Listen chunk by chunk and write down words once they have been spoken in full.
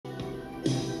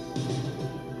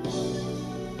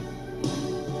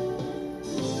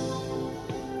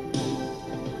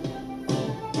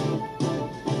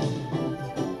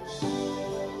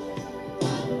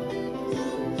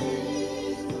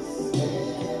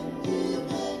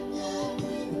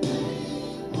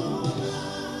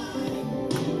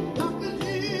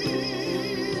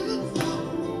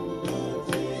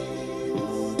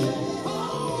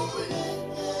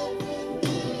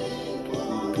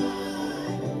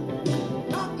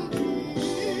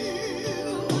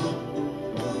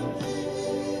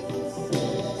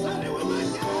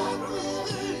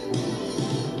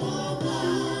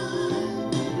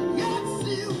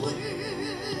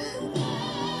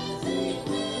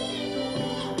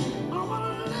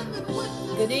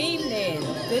Good evening.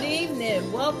 Good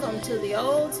evening. Welcome to the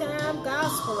Old Time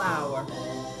Gospel Hour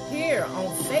here on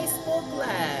Facebook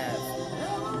Live.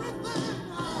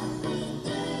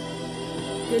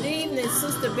 Good evening,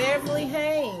 Sister Beverly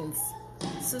Haynes,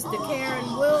 Sister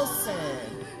Karen Wilson.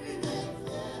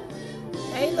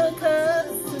 Hey, look,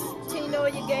 Sister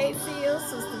Tinoya Gayfield,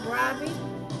 Sister Robbie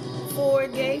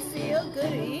Ford Gayfield.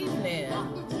 Good evening.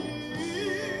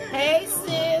 Hey,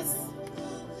 sis.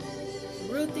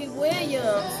 Ruthie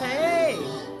Williams, hey.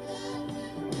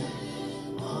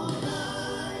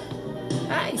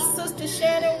 Hi, Sister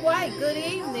Shannon White, good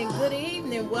evening, good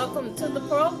evening. Welcome to the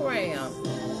program.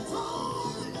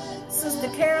 Sister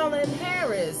Carolyn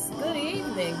Harris, good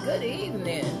evening, good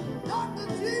evening.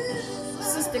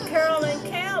 Sister Carolyn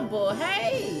Campbell,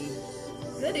 hey,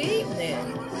 good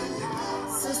evening.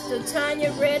 Sister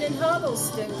Tanya Redden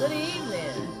Huddleston, good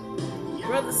evening.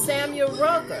 Brother Samuel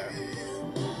Rucker.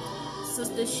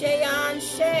 Sister Shayon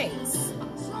Shanks,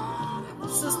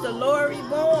 Sister Lori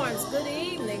Barnes, good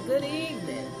evening, good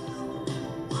evening.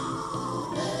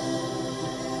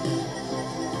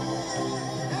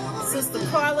 Sister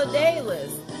Carla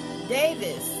Davis,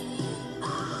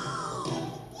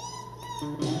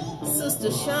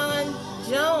 Sister Sean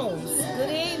Jones, good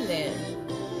evening.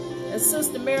 And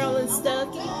Sister Marilyn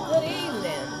Stuckey, good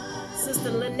evening.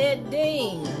 Sister Lynette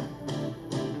Dean.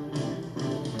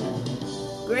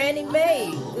 Granny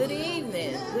Mae, good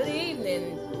evening, good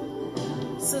evening.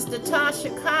 Sister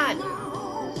Tasha Cotton,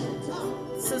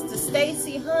 Sister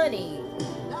Stacy Honey,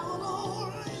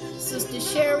 Sister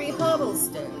Sherry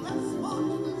Huddleston.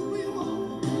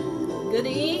 Good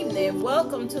evening,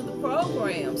 welcome to the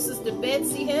program. Sister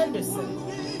Betsy Henderson.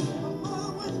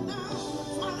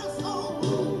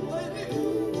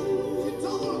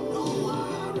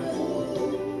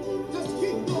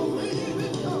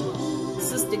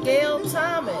 Sister Gail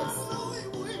Thomas.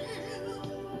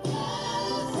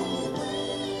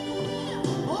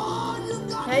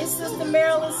 Hey, Sister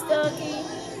Marilyn Stuckey.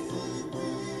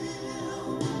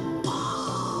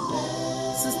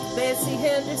 Sister Betsy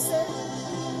Henderson.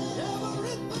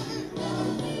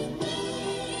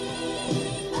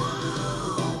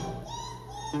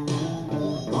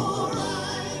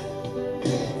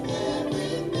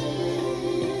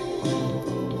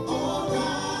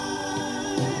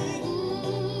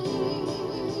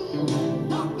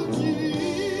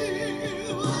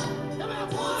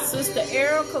 Sister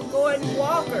Erica Gordon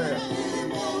Walker.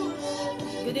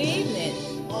 Good evening.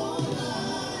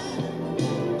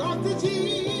 Dr.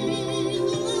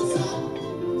 Jesus.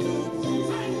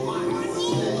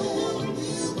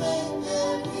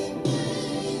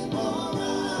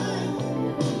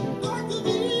 Dr.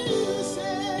 Jesus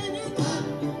said it.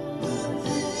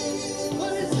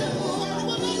 What is that?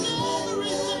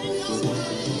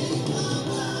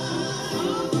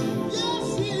 Yes,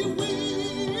 he will.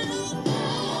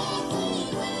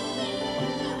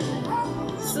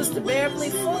 Sister Beverly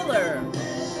Fuller.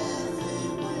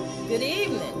 Good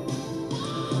evening.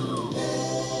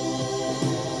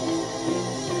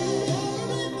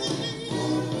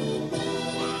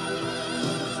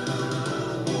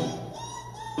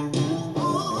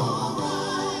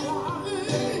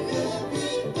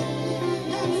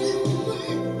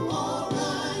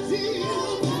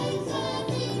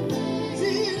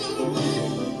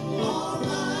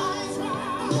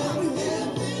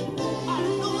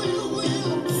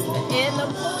 In the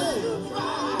pool.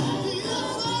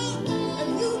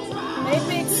 Hey,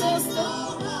 big sister.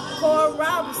 Cora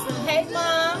Robinson. Hey,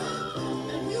 Mom.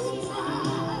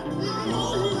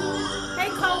 Hey,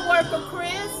 co-worker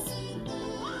Chris.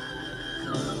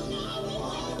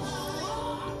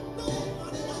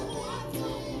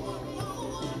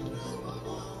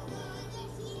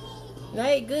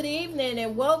 Hey, good evening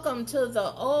and welcome to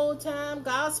the Old Time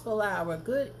Gospel Hour.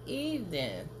 Good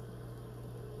evening.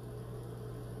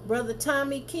 Brother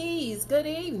Tommy Keys, good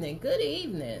evening, good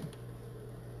evening.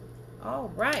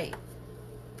 All right.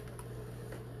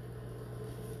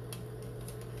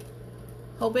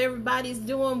 Hope everybody's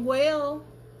doing well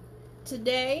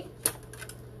today.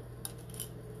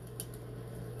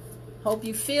 Hope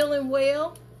you're feeling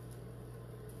well.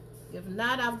 If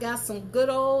not, I've got some good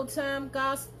old time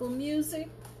gospel music.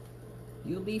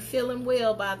 You'll be feeling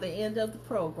well by the end of the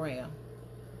program.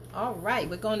 All right,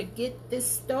 we're going to get this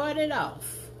started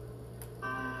off.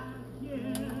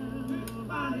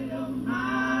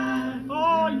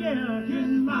 Oh yeah,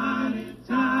 this body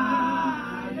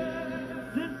tired.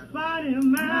 This body of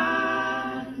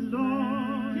mine,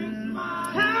 Lord, this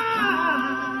body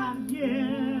tired.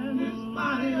 Yeah, this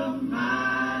body of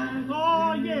mine.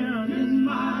 Oh yeah, this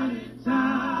body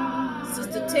tired.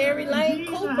 Sister Terry Lane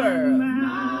Cooper.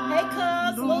 Hey,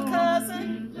 little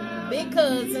cousin. big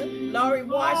cousin, Laurie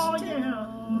Washington. Oh,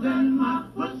 yeah. Then my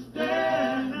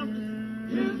footsteps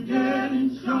is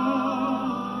getting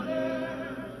shorter.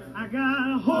 I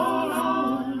gotta hold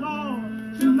on,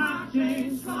 Lord, to my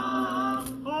chains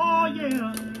come. Oh,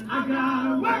 yeah. I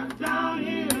gotta work down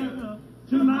here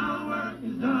till my work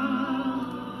is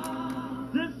done.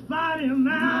 This body of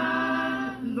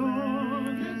mine,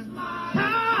 Lord, is mine.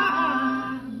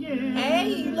 Yeah.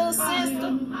 Hey, little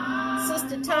sister.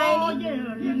 Sister Oh, Tiny.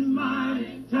 yeah, it's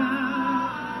mighty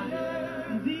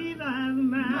tired. These eyes of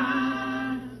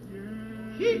mine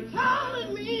keep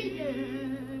telling me,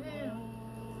 yeah.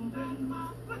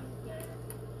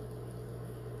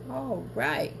 All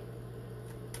right.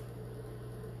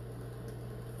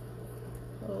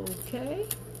 Okay.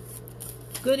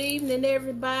 Good evening,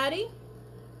 everybody.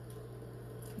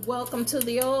 Welcome to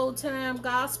the Old Time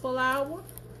Gospel Hour.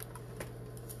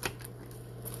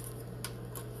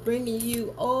 Bringing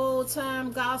you old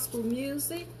time gospel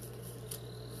music.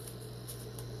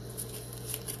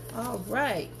 All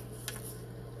right.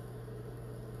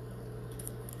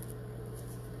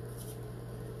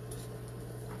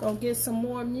 Gonna get some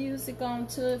more music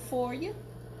onto it for you.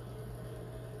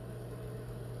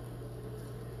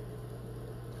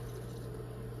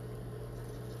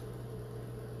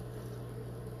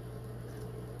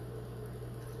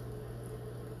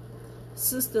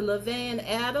 Sister LaVanne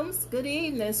Adams, good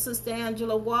evening. Sister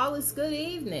Angela Wallace, good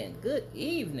evening. Good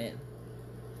evening.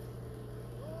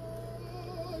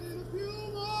 Lord, in a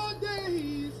few more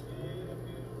days,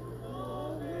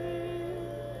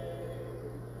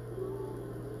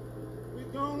 we're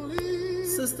gonna leave.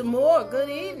 Sister Moore, good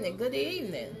evening. Good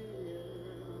evening.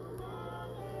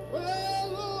 Well,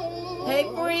 Lord, Hey,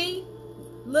 Bree,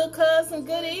 little cousin,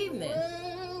 good evening.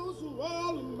 well, to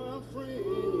all of my friends,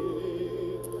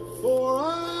 for I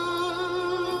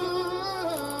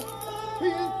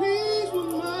be at peace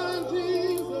with my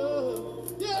Jesus.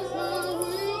 Yes, I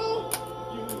will.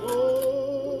 You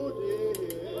know, dear.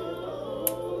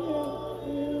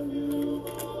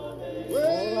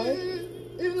 Well,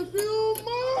 in a few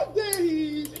more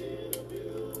days,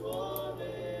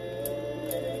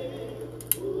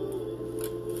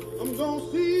 I'm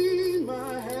gonna see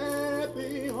my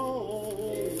happy home.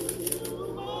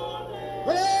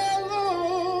 Well,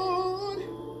 Lord,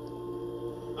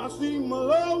 I see my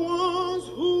loved ones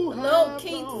who Hello, have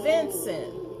Keith gone.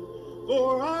 Vincent.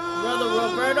 For Brother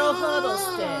Roberto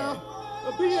Huddleston.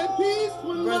 I'll be at peace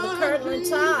with Brother my Kirtland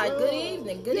Todd, Jesus. good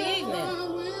evening. Good Yes, evening. I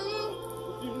will.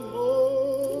 You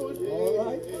know, dear. All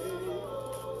right.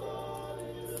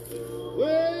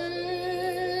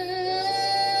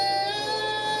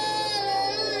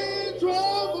 When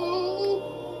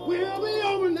trouble will be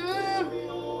over now.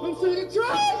 I'm saying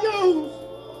trials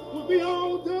will be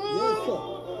all done. Yes, sir.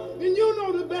 And you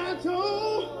know the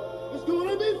battle is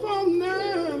gonna be fought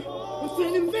now. I'm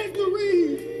saying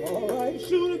victory All right.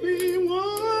 should be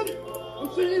won. I'm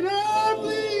saying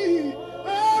earthly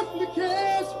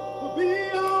cares will be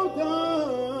all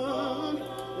done.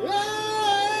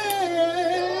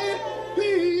 Yeah,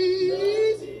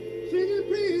 peace, singing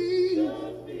peace,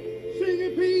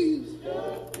 singing peace.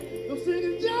 I'm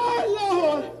singing joy,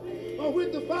 Lord,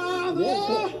 with the Father. Yes,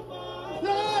 sir.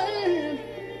 Saying,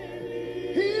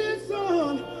 his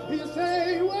son, he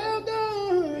say, well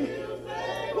done,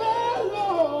 well,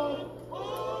 Lord.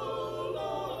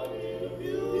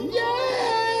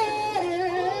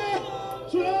 Yeah,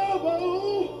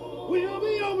 trouble will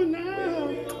be over now.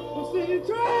 I'm saying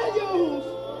trials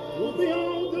will be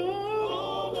all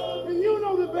done. And you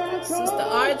know the battle. Sister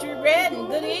Audrey Redden,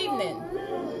 good evening.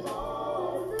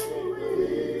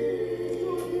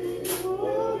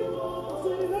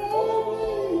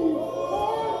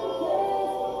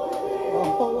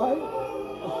 All right.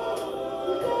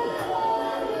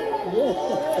 Yes.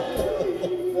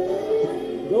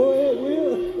 Go ahead,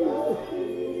 Will.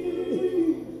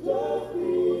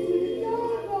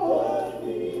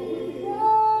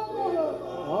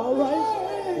 All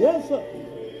right. Yes, sir.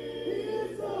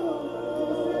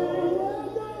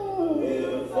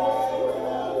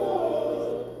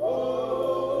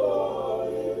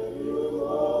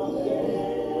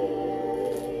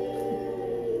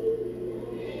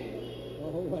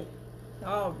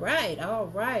 All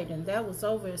right. And that was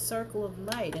over a Circle of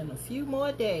Light in a few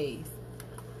more days.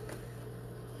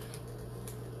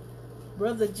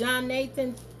 Brother John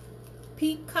Nathan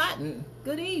Pete Cotton,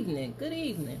 good evening. Good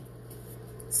evening.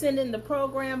 Sending the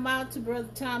program out to Brother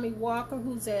Tommy Walker,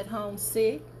 who's at home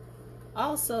sick.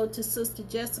 Also to Sister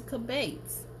Jessica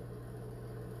Bates.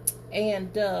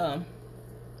 And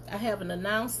I have an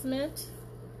announcement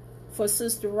for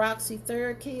Sister Roxy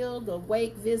Thurkill. The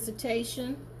wake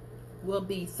visitation will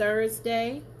be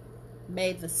Thursday,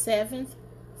 May the 7th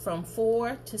from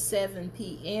 4 to 7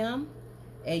 p.m.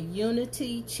 at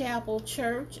Unity Chapel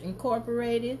Church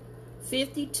Incorporated,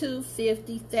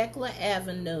 5250 Thekla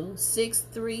Avenue,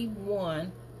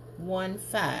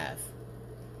 63115.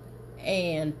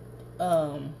 And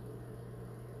the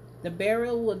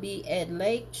burial will be at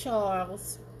Lake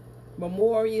Charles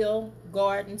Memorial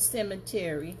Garden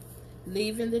Cemetery,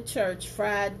 leaving the church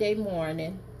Friday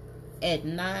morning at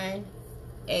 9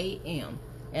 a.m.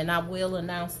 And I will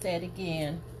announce that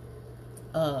again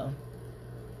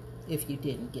if you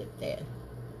didn't get that.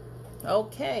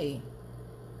 Okay.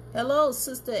 Hello,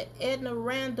 Sister Edna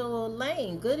Randall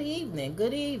Lane. Good evening.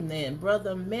 Good evening.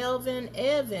 Brother Melvin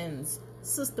Evans.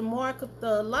 Sister Martha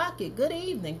Lockett. Good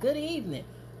evening. Good evening.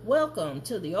 Welcome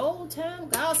to the Old Time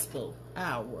Gospel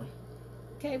Hour.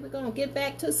 Okay, we're going to get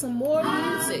back to some more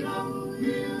music.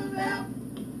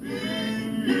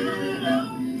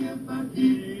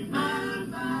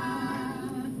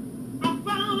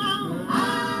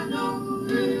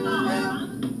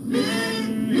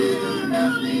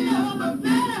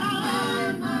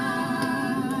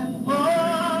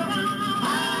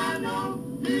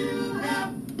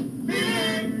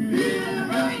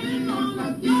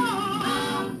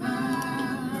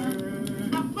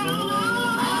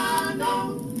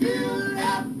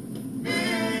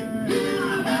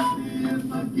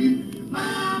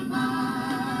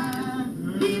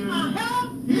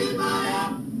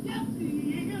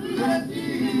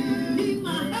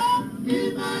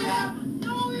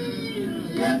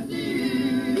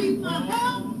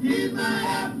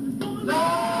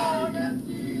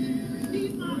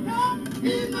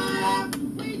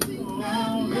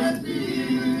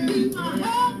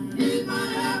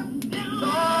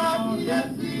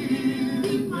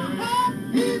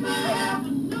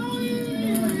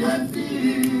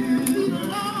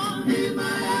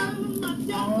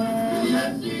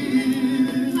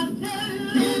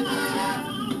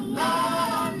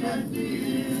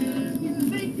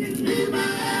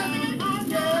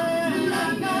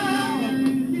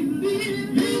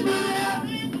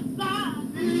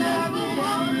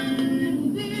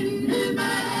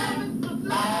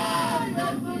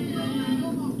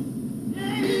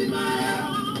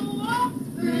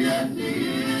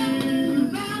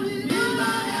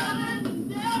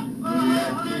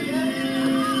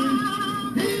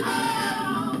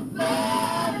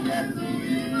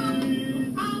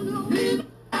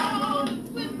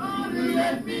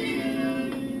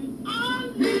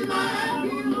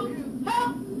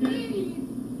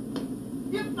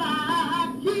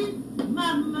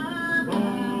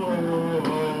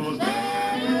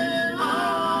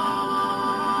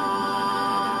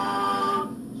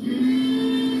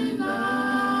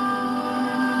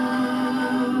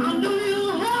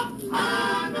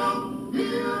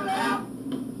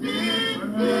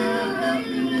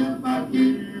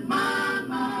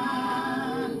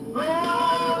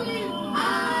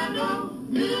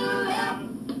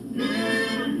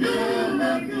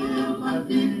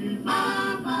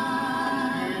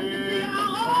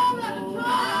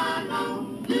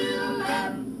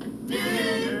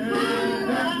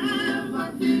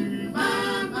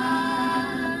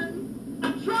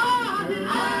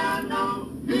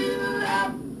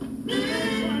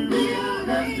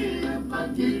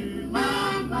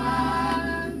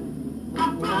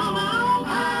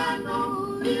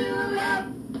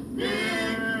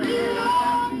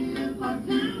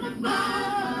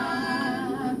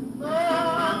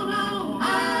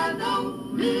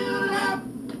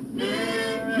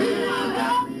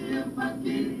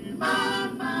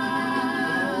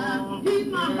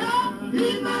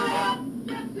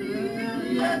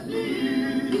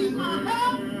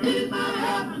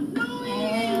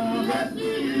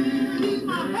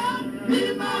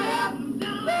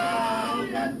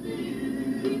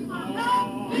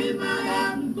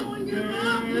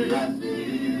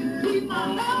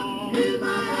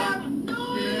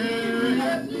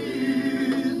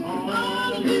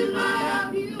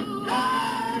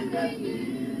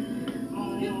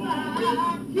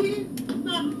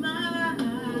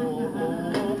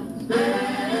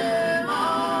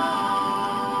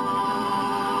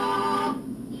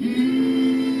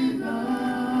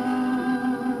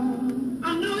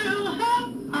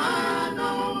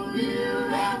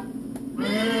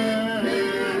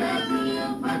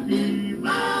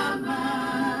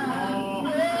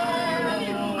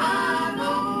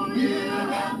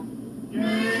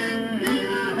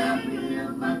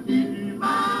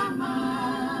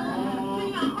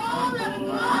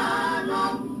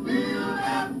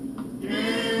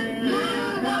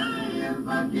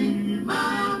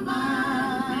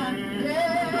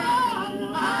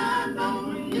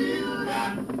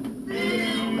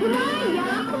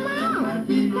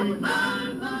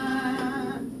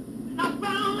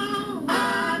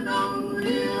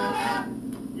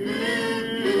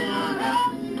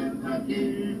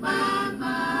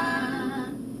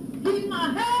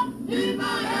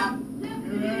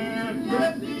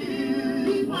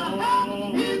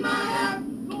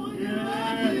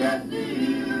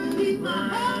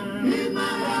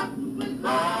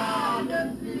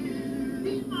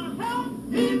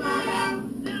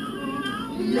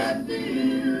 Yes, he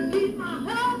is. He's my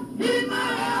help. He's my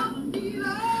help. He's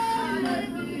my help.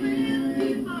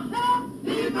 He's my help.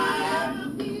 He's my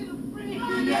help. He's a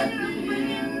friend. Yes,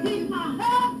 he is. He's my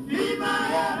help. He's my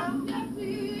help. Yes,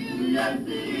 he is. Yes,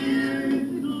 he is.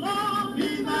 He's the Lord.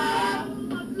 He's my help.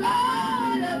 My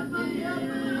Lord. Yes, he is.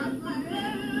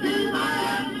 He's my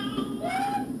help.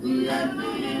 Yes, he is.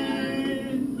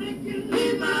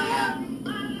 He's my help.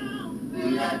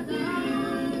 Yes, he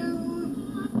is.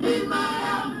 He's my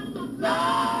help.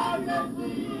 Lord, yes,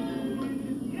 he is.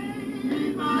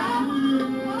 He's my help.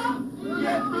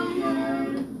 Yes, he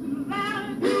is.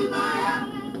 He's my help.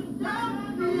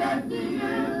 Yes, he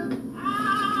is.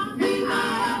 He's my help.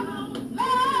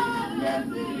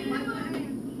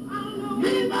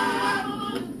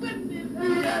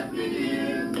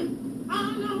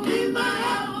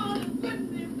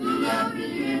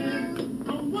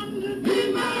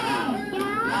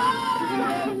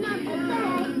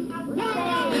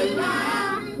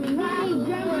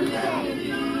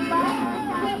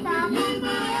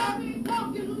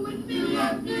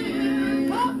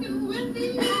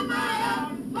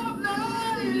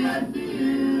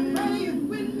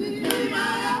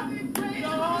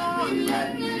 Lord,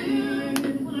 yes, he is. He's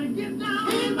my help. Yes,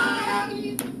 he is. He's my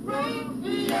help.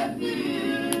 Yes, he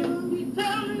is.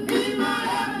 He's my help.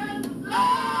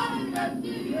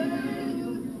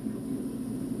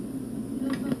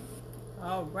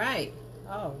 All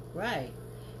right.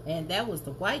 And that was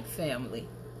the White family.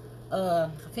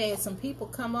 I've had some people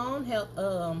come on.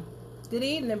 Good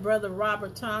evening, Brother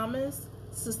Robert Thomas,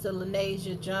 Sister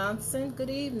Lenasia Johnson. Good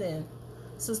evening,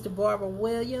 Sister Barbara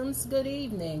Williams. Good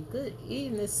evening. Good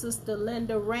evening, Sister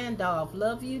Linda Randolph.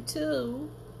 Love you too.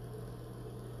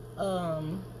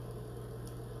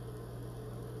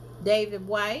 David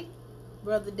White,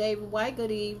 Brother David White.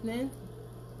 Good evening.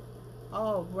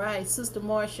 All right, Sister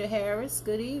Marcia Harris.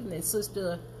 Good evening,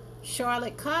 Sister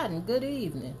Charlotte Cotton. Good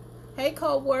evening. Hey,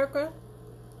 co-worker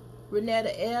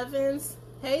Renetta Evans.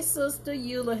 Hey, Sister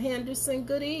Eula Henderson.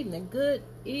 Good evening. Good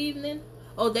evening.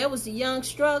 Oh, that was the Young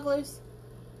Strugglers.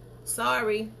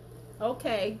 Sorry.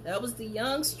 Okay, that was the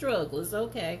Young Strugglers.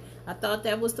 Okay, I thought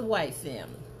that was the White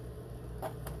family.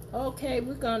 Okay,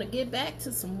 we're gonna get back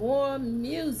to some more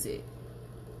music.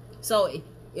 So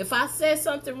if I said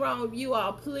something wrong, you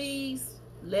all please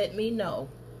let me know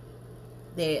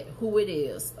that who it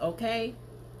is. Okay?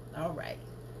 All right.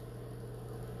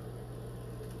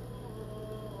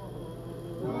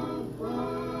 Come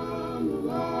from the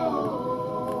Lord,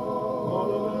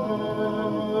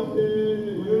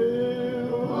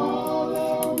 all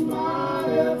of my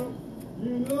help.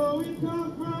 You know we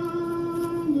come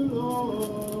from the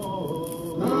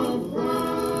Lord. Come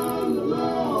from the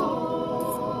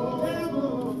Lord.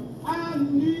 Whatever I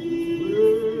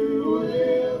need,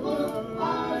 whatever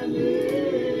I need.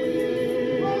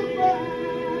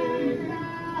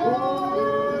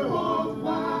 Oh, walk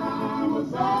by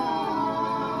my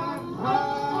side.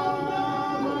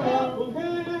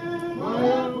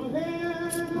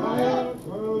 My help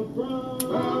comes from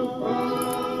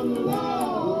the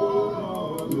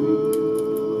Lord.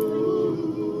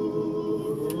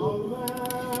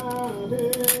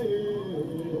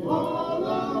 All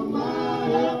of my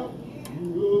help, you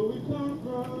know we come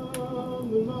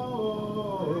from the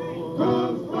Lord.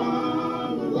 Comes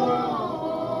from the Lord.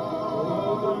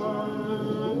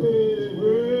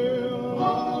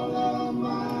 All of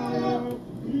my help,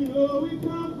 you know we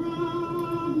come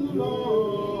from the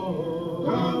Lord.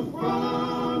 Come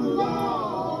from the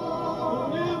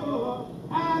Lord. Whatever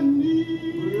I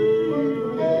need,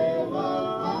 whatever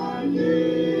I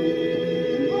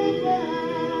need.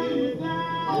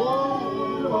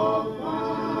 Oh, walk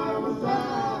by my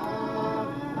side.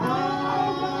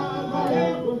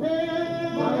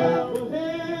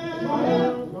 My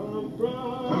help comes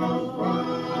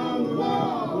from the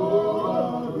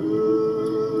Lord.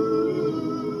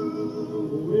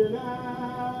 When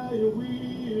I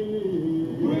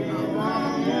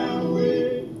am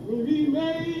weak, will He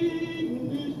make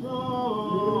me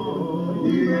strong?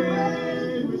 He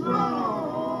makes me strong.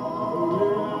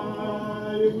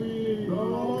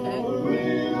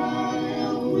 When I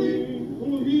am weak,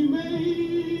 will He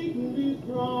make me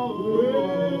strong?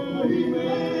 Will He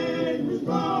make me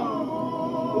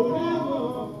strong?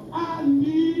 Whatever I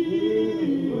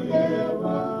need,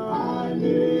 whatever I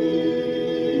need.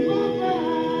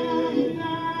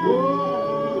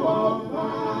 Oh, walk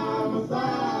by my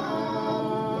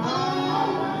side.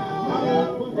 My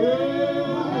help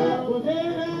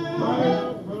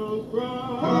comes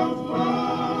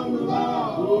from the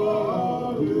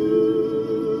Lord.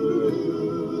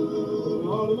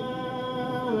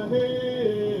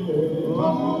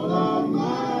 All of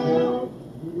my help,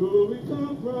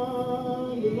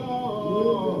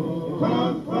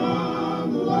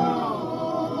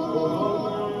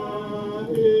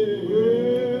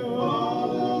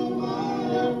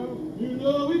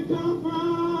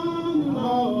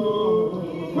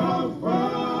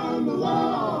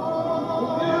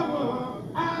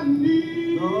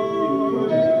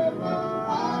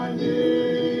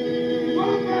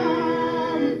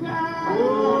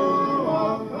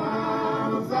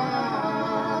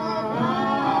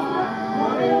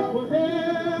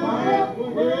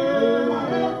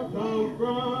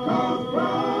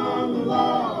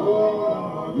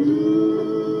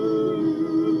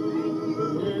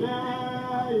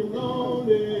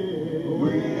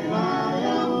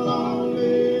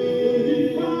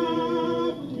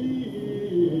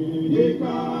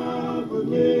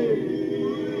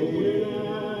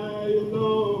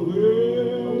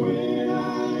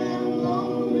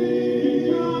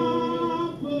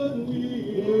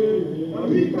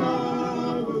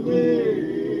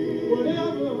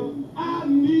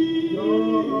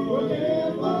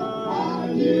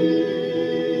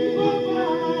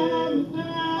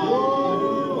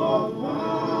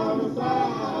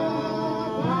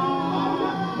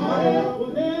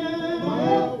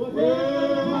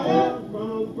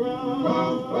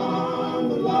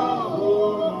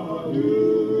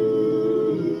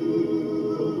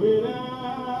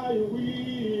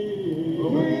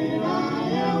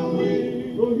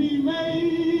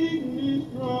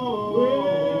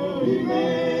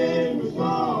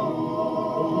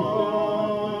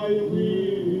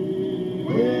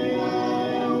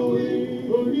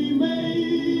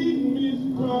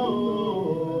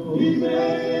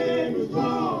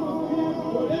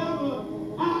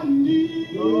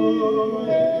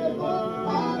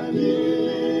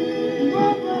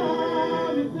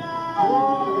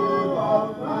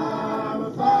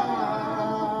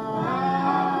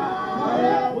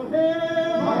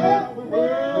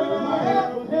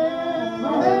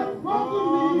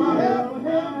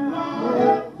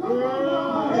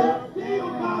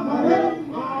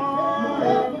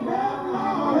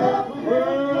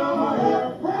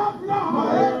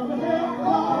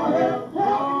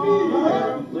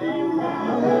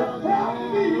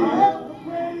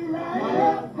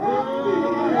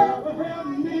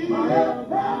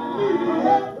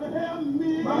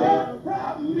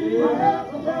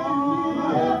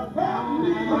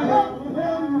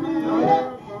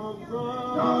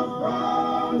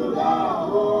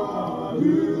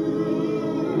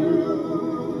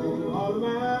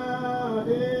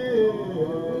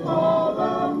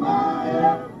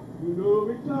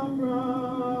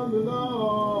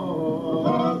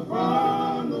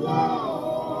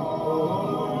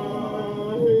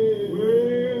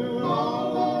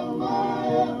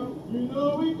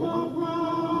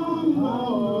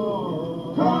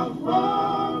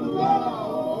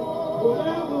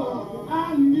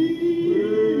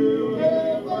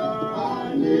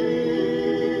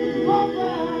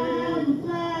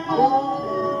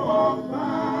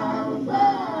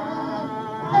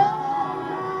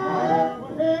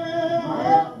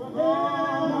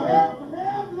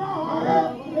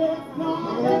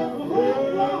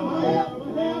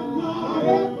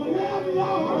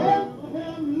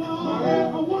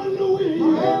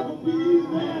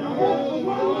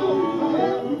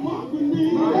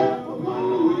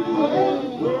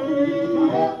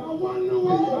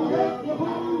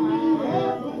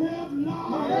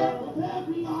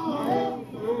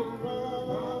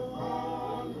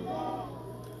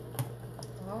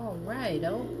 right,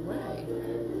 all right.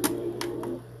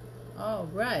 All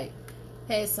right.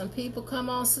 Had some people come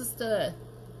on, Sister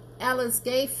Alice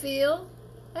Gayfield.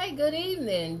 Hey, good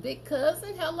evening, big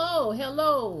cousin. Hello,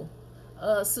 hello.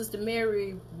 Sister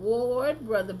Mary Ward,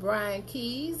 Brother Brian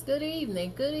Keys. Good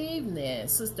evening, good evening.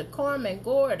 Sister Carmen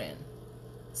Gordon.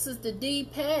 Sister Dee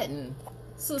Patton.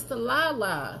 Sister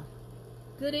Lala.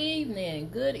 Good evening,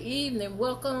 good evening.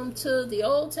 Welcome to the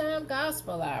Old Time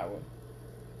Gospel Hour.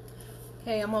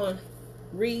 Okay, I'm going to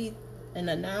read an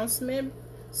announcement.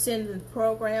 Sending the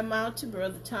program out to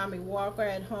Brother Tommy Walker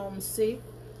at home sick.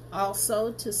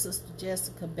 Also to Sister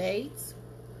Jessica Bates.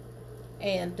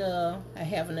 And I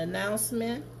have an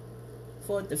announcement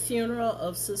for the funeral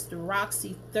of Sister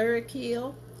Roxy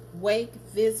Thurkill. Wake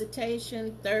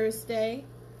visitation Thursday,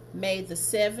 May the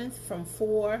 7th from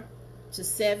 4 to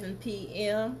 7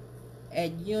 p.m.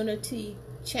 at Unity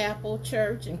Chapel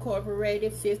Church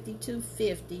Incorporated,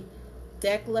 5250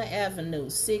 Thekla Avenue,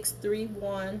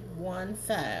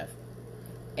 63115.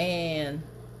 And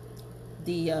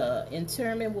the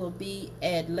interment will be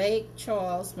at Lake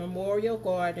Charles Memorial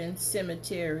Garden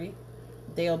Cemetery.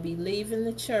 They'll be leaving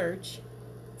the church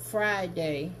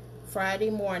Friday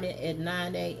morning at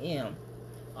 9 a.m.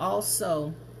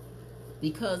 Also,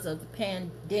 because of the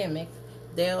pandemic,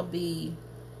 there'll be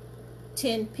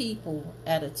 10 people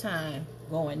at a time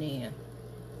going in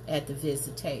at the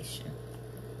visitation.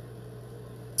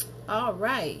 All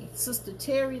right, Sister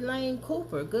Terry Lane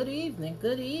Cooper, good evening,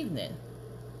 good evening.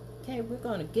 Okay, we're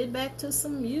going to get back to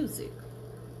some music.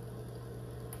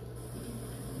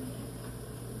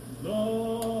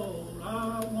 Lord,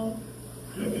 I want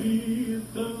to be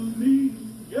at the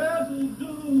meeting. Yes, I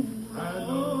do.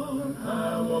 Lord,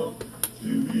 I want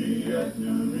to be at the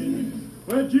meeting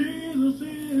where Jesus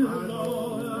is.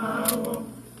 Lord, I want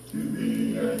to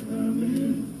be at the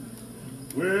meeting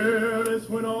where it's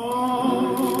when all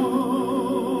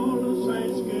the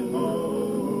saints get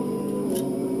home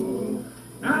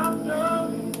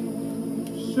after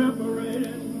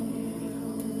separating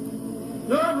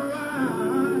the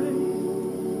right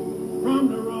from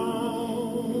the wrong.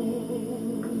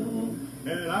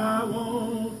 And I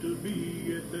want to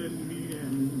be at that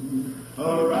meeting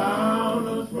around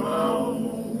the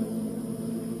throne.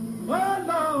 Oh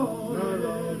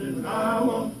Lord, and I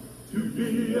want to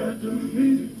be at the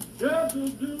meeting. Yes, I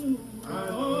do. I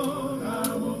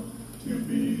want to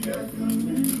be at the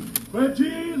meeting where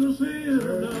Jesus is.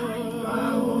 Lord,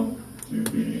 I want to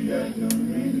be at the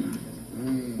meeting.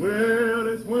 Well,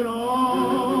 it's when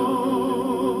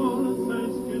all the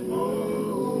saints get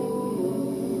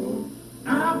home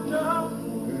after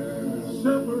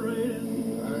separating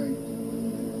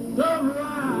the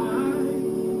right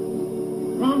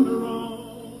from the wrong.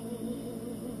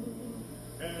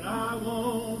 And I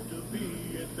want to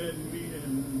be at that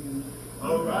meeting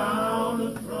around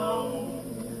the throne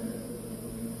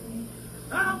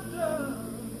after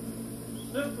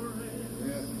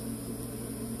separating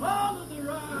all of the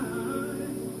right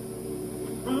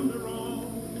from the wrong.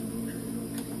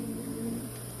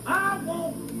 I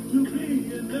want to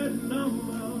be in that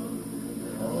number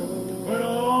when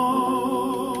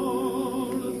all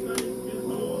the saints get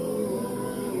home.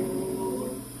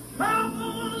 I'm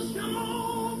gonna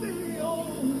show me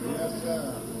over. Yes,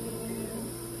 sir.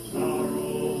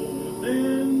 Sorrow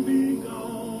then be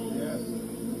gone. Yes.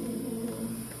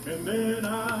 And then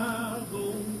I'll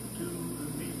go to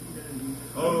the meeting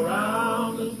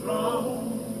around the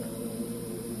throne.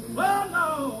 Well,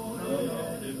 Lord,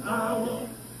 and I want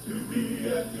to be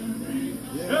at the meeting.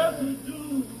 Yes, I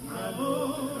do. I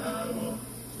want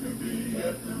to be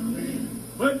at the meeting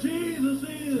where Jesus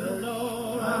is.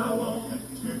 Lord, I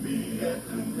want to be at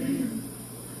the meeting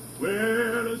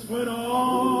where it's when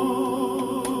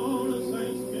all the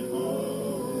saints get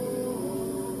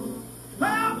home.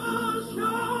 Mama,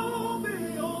 show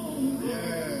me over.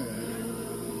 Yeah.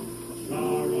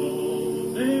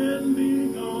 Sorrow then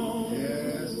be gone.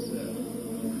 Yes, sir.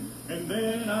 And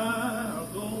then I'll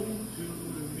go to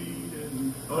the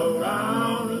meeting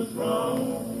around the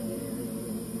throne.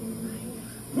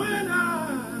 When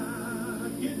I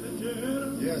get the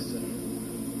journey, Yes, sir.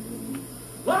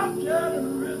 walk down the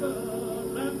river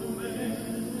like a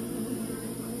man.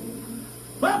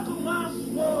 Buckle my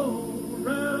sword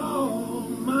around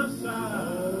on my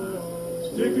side.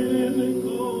 Stick it in the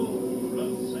cold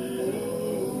of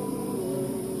sand.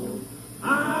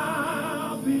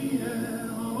 I'll be at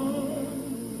home.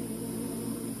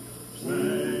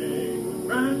 Sing a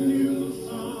brand new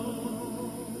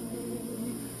song.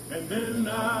 And then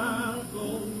I'll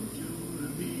go to the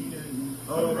meeting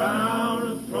around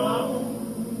the throne.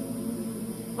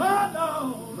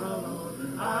 Oh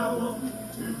Lord, I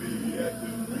want to be at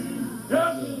the meeting.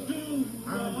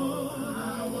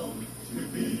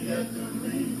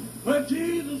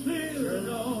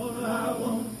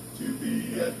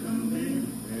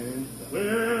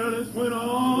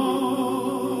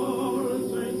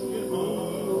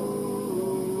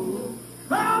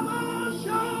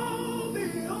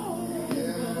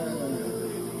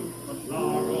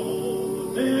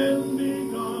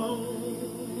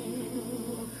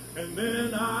 And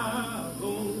then I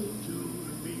go to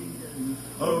the meeting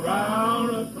around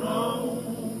the throne.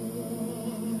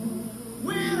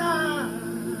 When I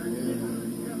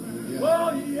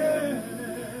oh yeah,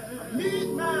 meet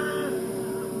my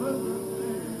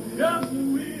yes we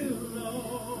will,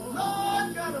 Lord.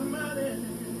 Lord God Almighty,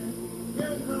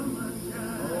 yes I'm my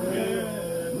child,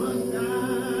 yes my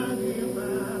child, hear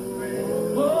my prayer.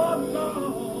 Oh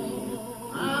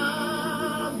Lord,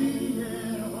 I'll be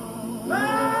at home.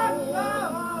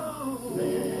 Lord,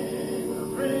 sing a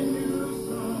brand new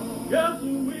song. Yes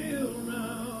we will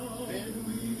now, and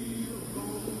we'll go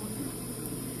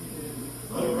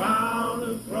around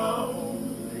the throne.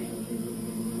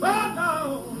 Oh no,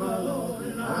 my Lord,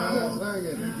 and I want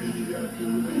to be at the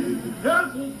meeting. Yes,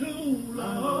 we do,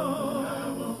 Lord. I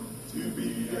want to be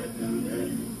at the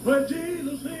meeting. Where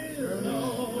Jesus is,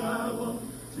 Lord, I want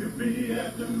to be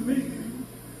at the meeting.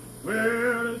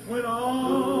 Where it's when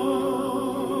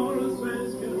all the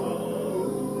saints can hold.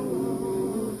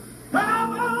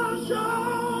 Heaven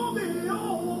shall be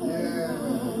on.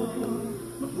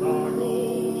 The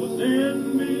sorrows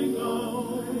in me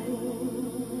gone.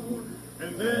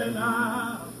 And then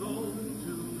I'll go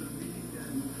to the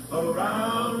meeting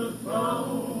around the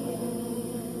throne.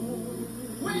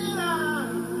 When I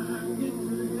get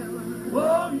to heaven,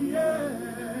 oh yeah,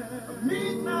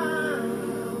 meet my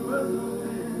brother.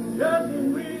 Yes, we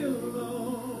will,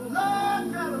 Lord. Lord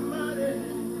God Almighty,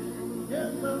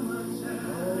 yes, I'm my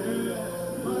child.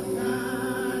 My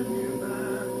God, hear my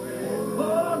prayer.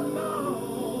 Oh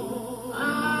Lord,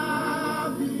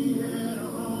 I'll be at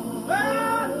home.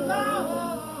 Oh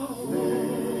Lord,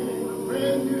 sing a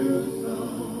brand new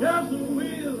song. Yes, we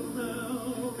will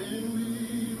now, and we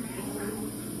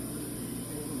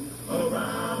go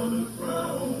around the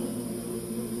throne.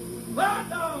 Oh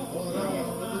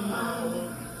Lord, I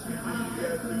want to be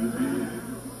at the meeting.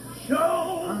 Show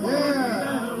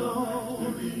down, Lord, to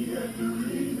be at the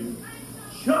meeting.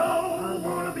 Show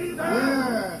wanna be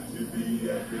there to be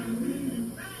at the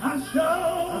meeting. I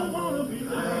sure wanna be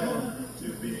there to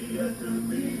be at the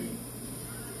meeting.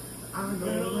 I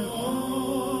know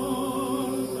all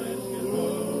the saints can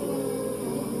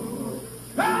roll.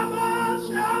 Heaven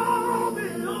shall be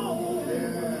on.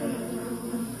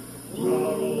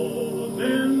 Sorrows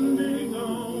in me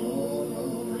gone.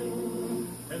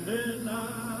 And then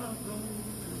I'll go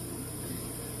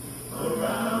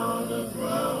around the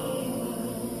throne.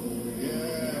 Yeah.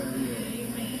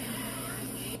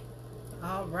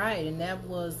 All right, and that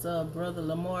was Brother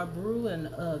Lamar Brew and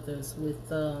others with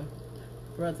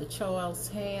Brother Charles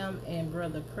Ham and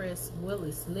Brother Press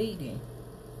Willis leading.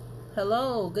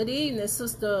 Hello, good evening,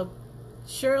 Sister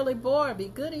Shirley Barbie.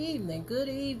 Good evening,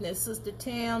 Sister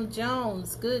Tam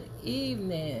Jones. Good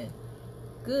evening,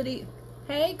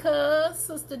 Hey, cuz,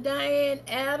 Sister Diane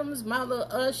Adams, my little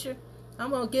usher.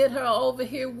 I'm gonna get her over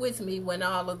here with me when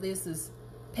all of this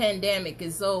pandemic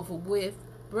is over with.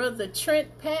 Brother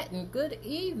Trent Patton, good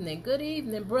evening,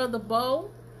 Brother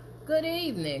Bo. Good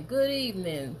evening,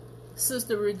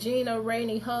 Sister Regina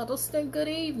Rainey Huddleston. Good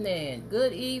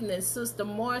evening, Sister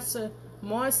Marcia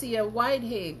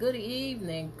Whitehead. Good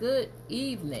evening.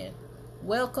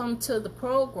 Welcome to the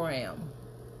program.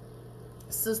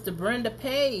 Sister Brenda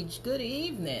Page, good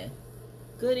evening.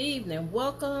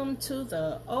 Welcome to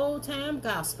the Old Time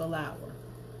Gospel Hour.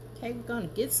 Okay, we're going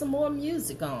to get some more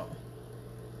music on.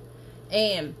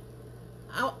 And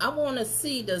I want to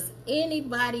see, does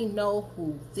anybody know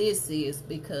who this is?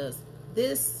 Because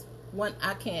this one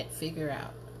I can't figure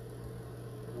out.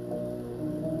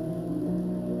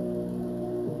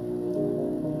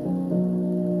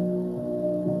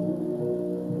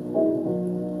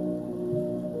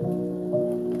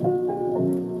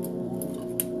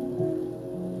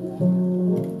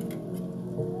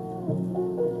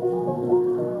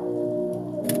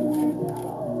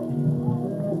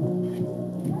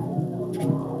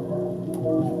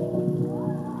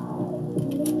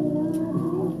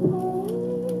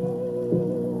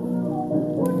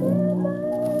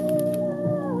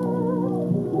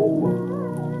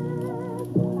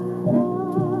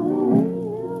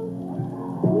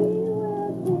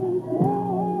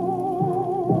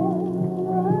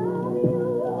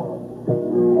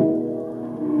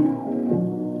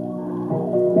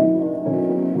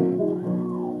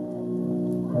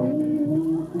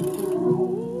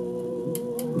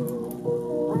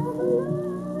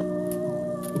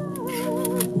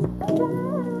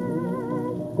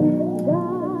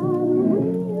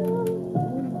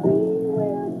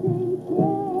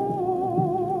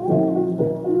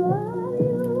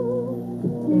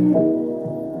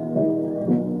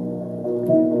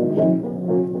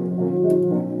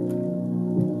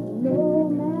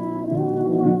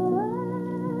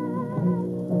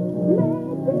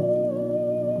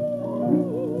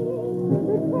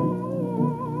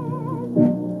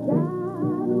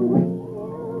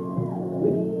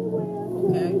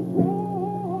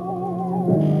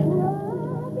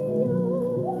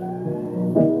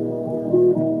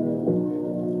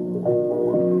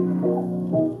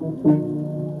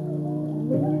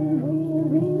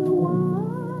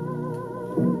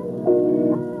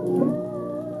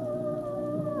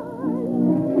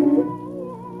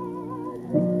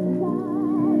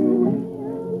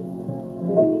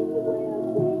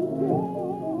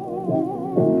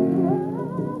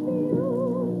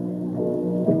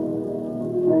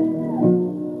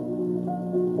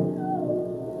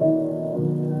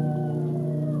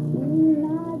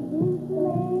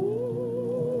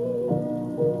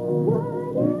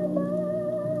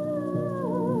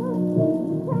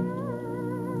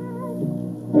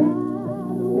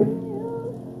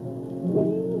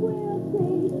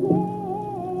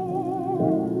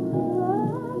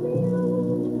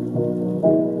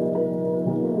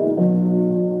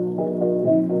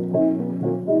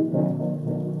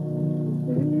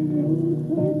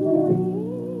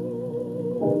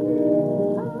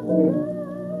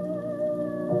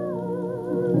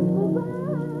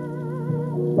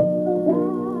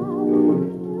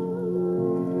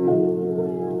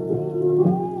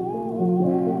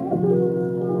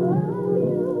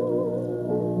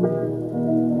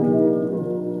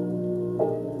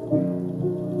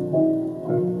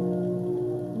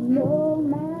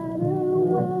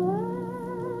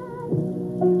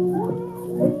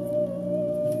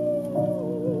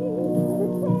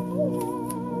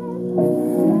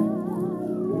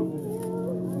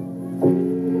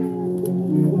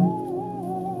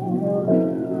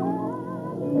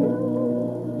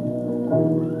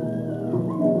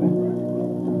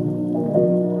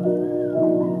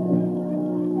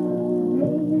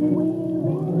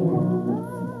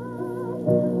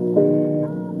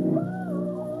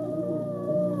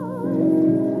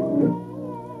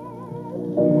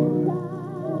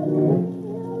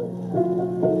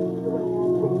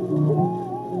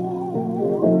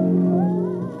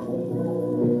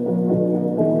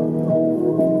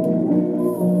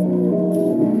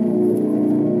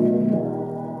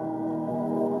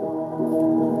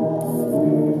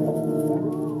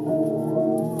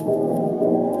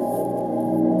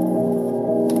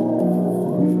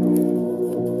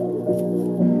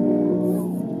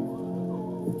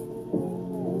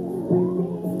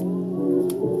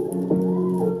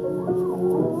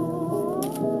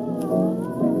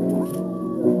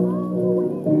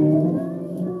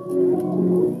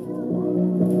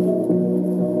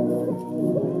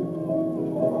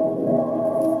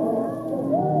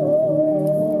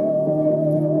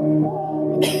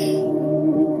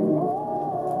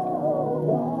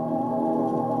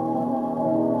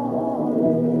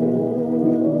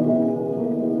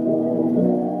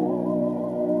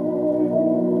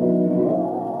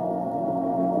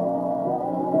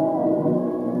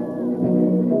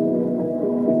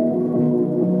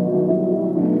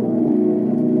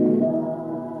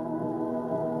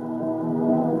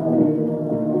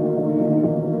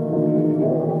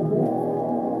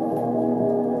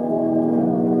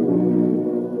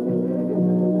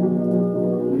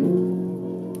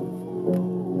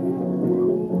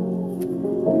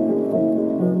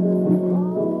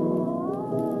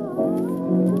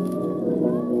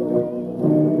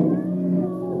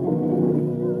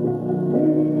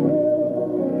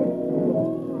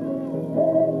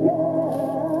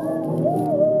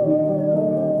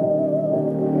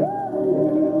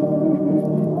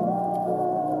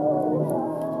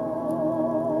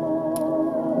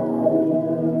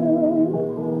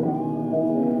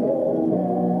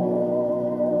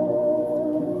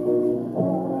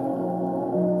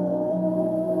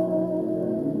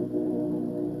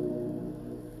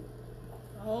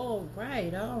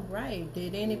 All right.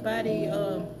 Did anybody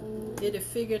did it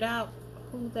figured out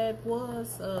who that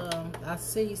was? I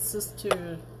see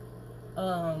Sister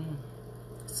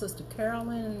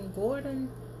Carolyn Gordon.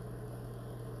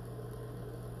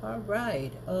 All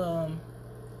right.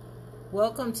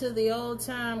 Welcome to the Old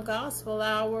Time Gospel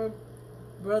Hour,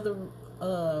 Brother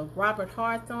Robert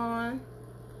Hawthorne.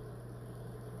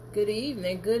 Good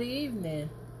evening. Good evening.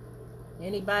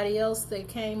 Anybody else that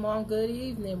came on, good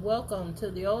evening. Welcome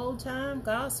to the Old Time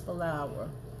Gospel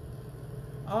Hour.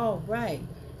 All right.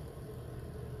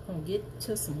 I'm going to get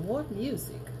to some more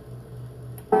music.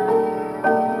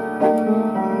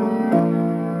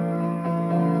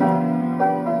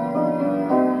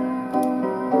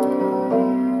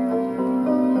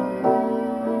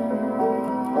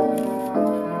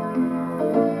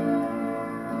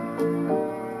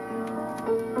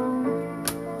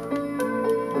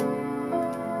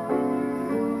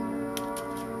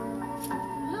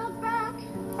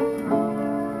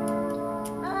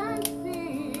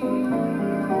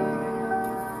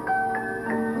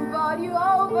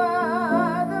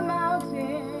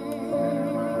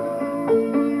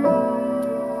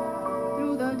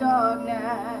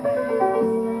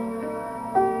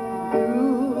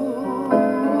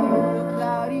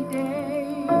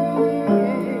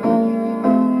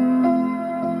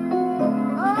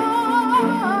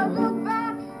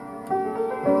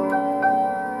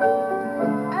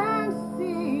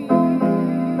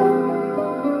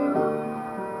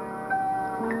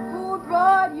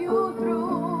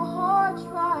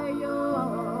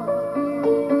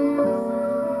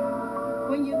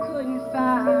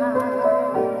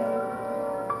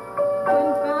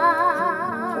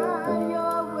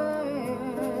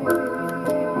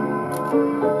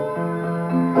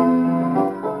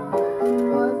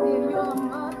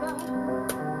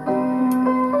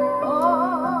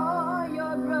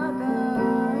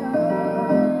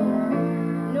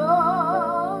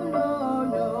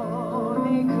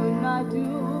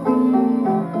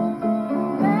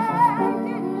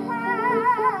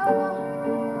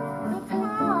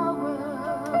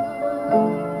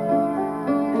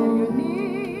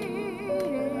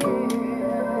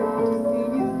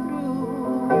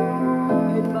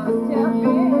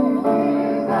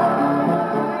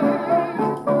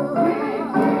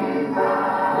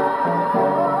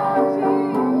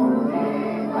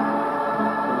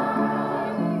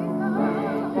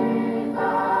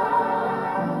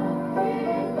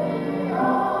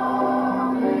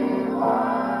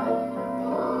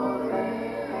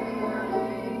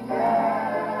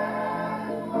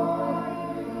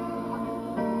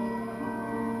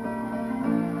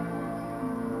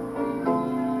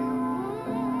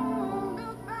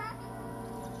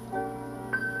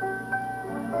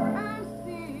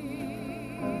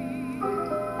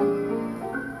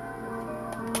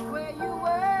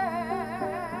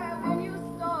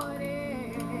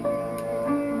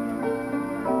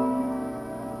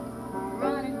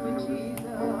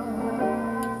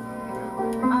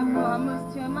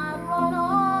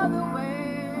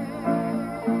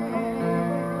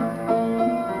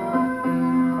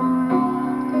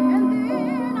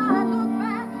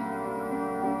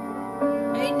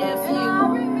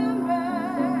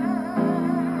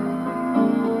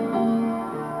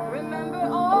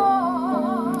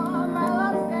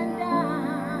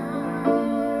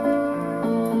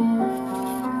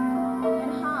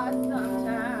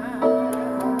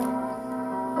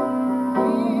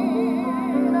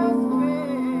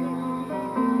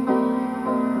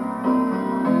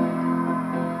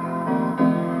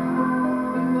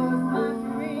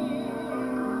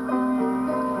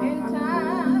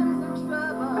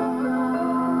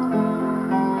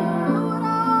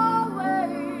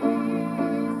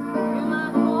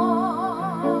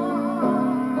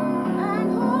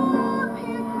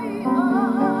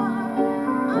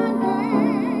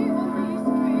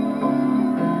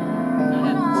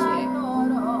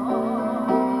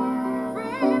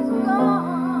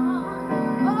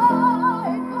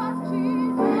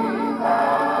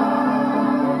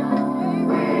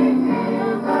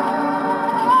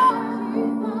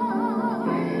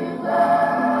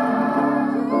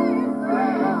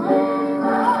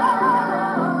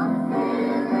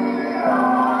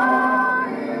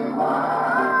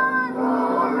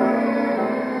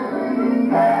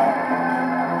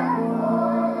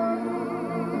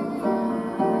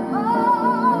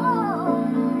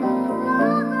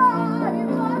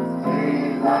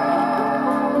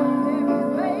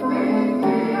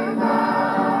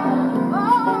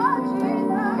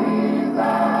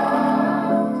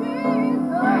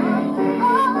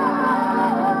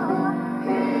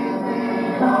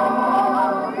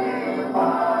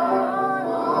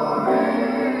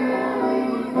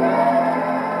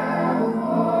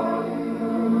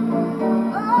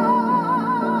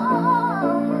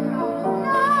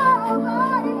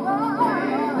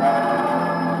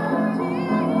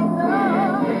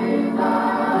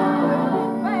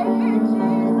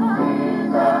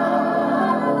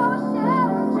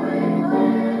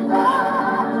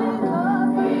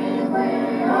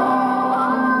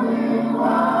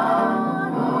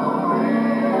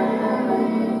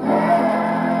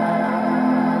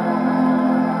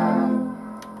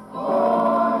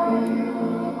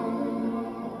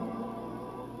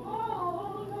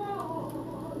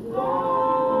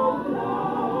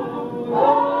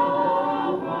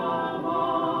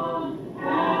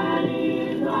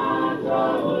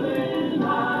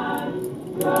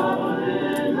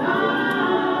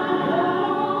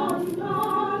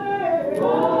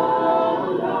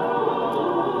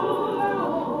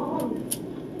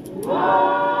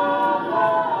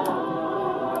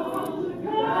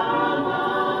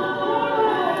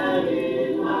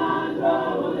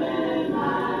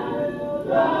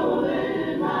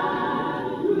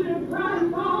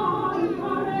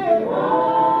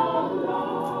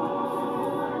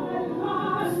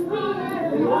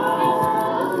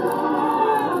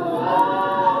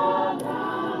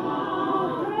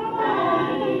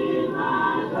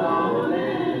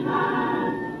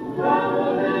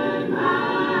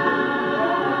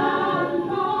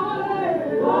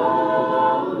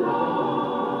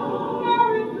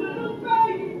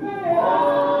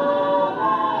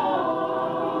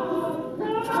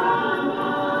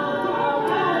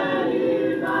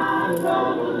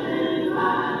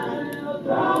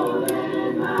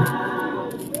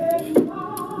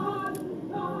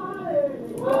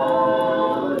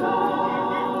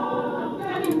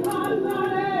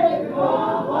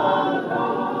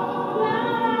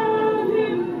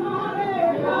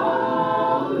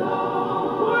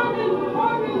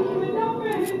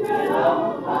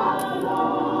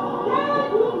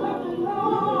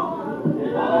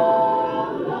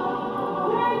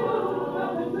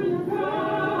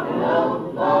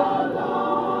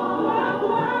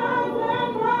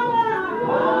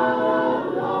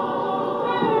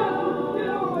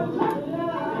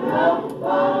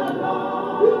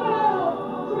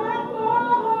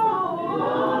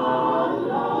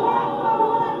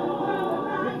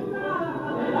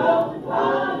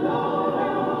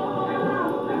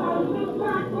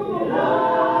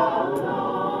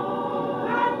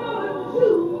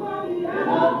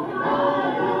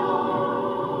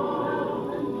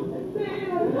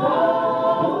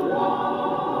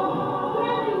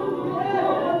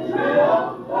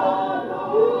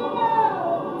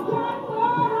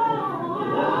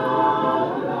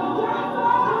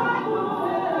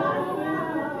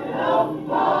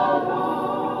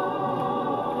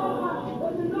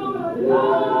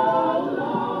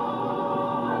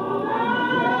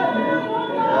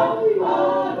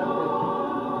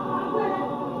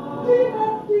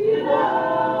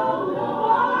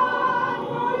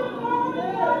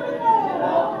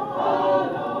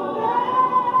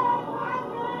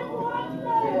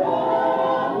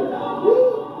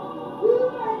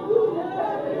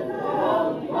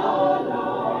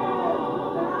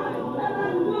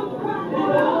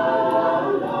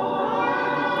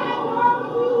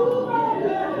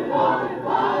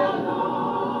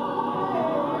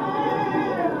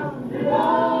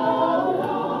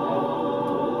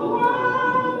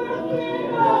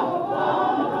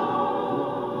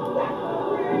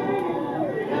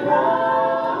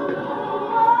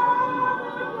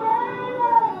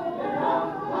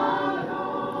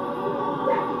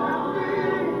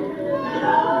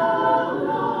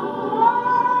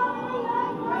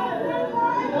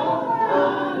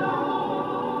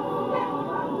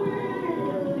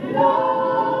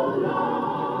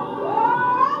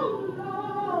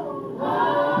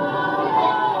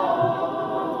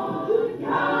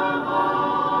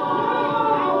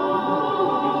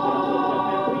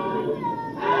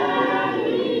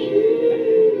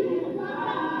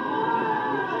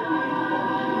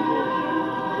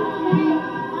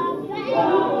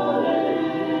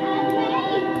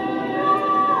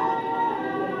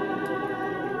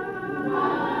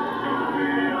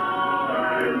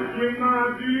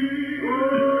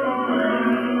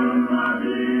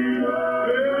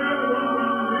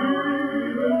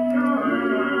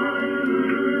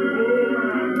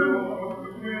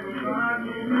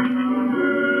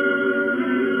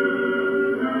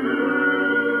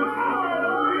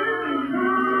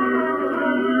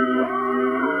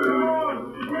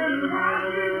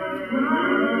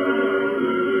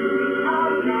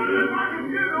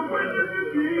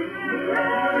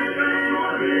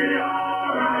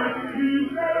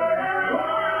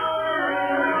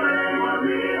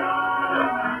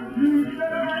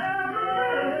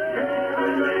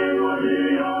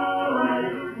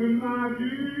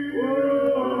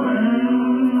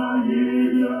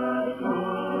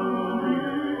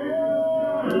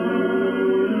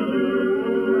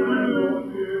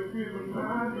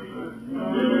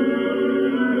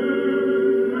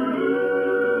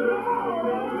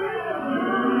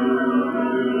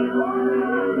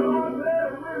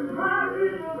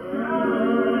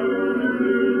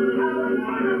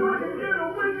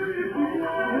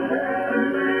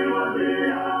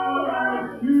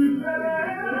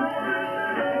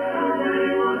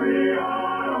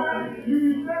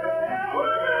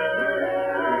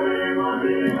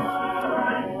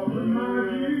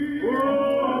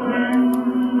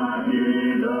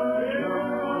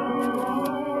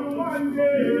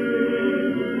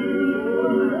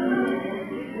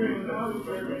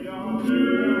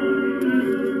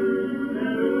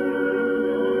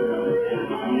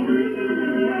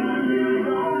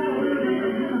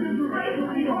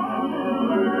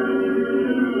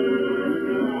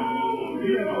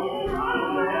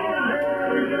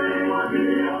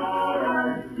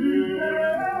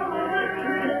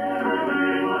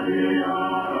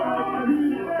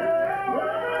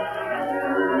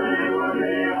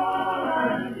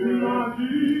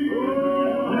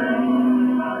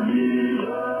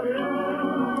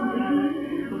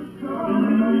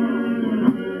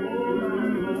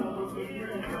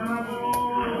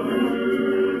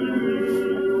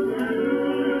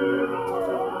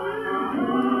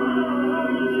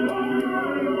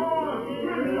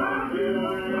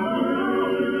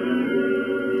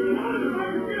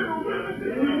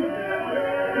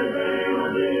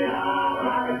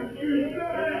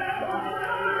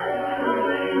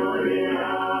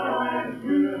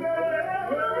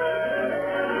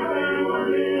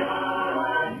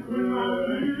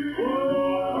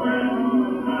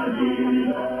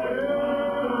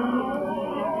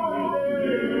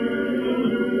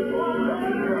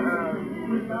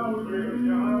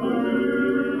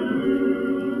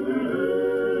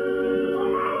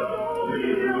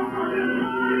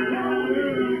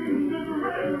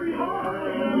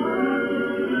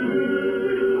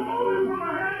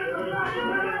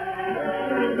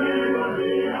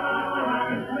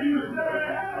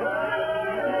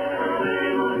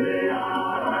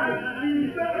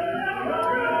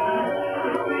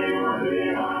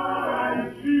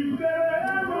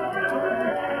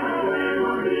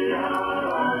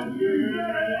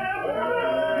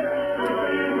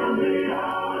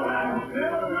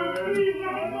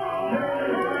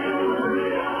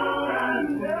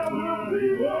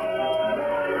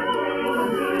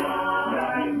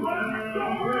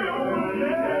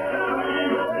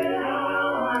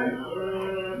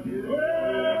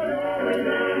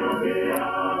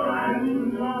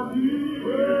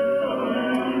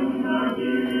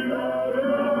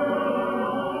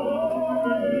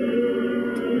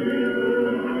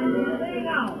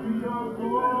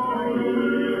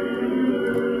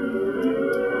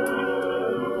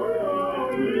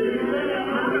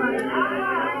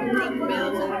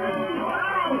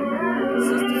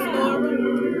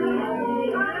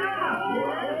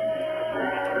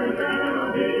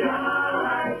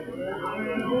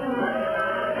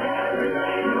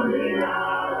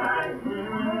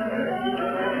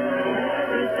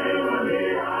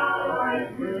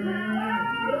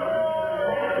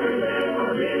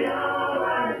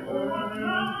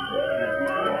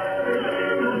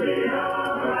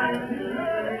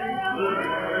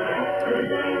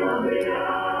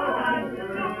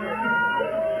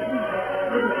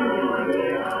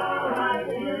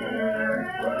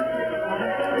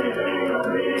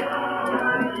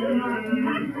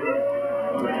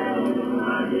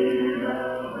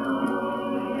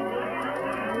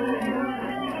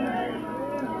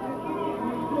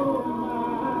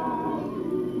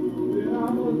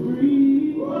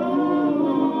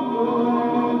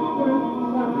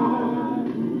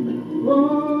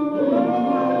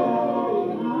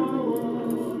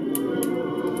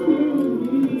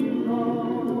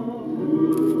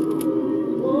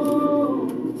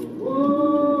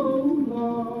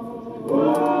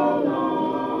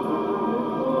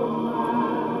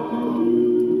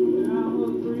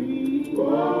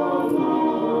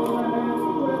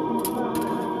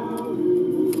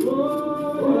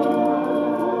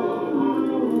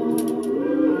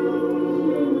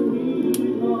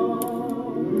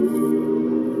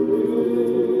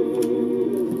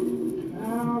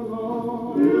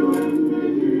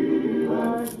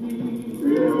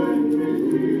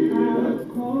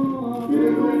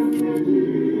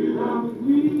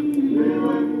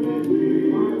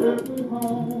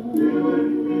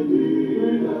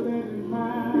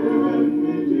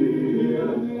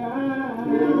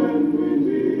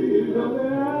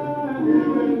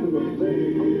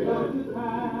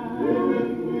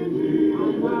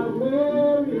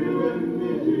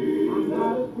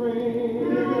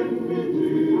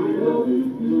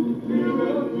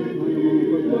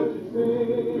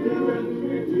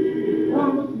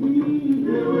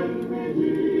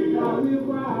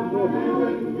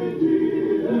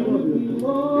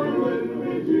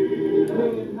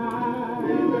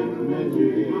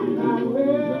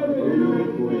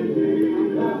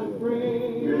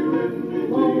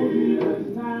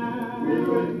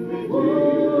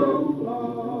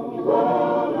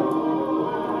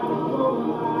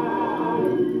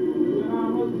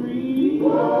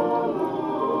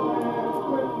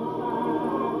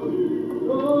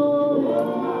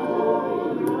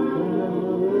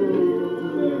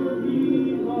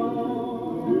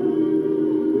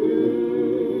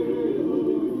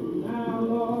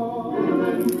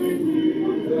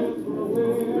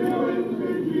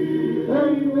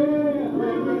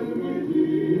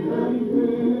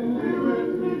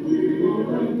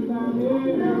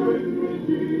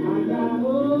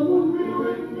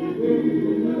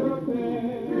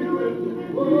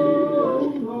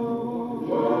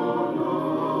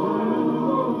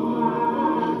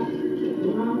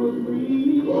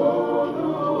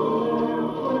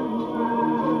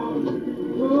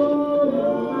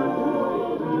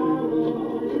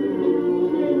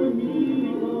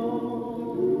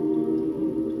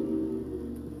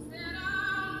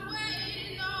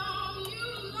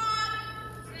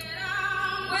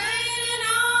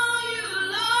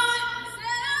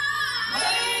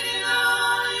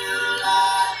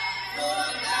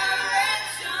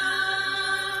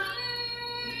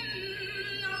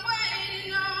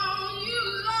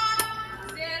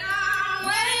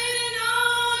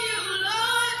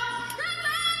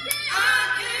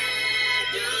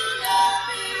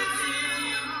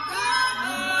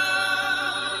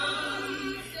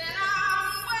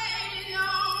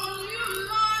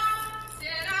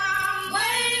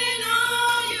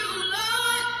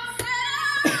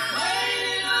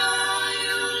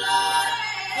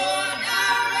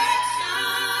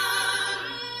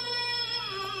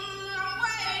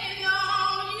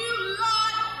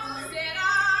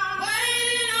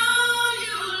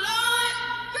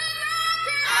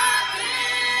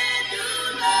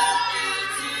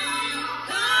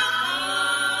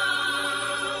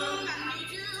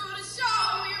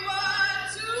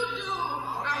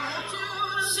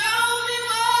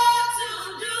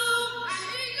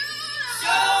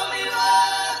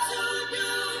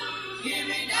 Give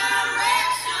me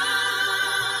direction.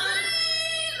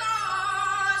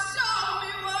 Lord, show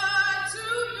me what to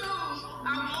do.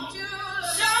 I want you to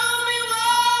show me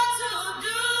what to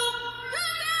do.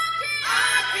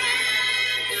 I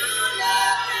can't do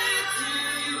nothing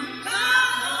till you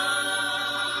come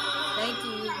home. Thank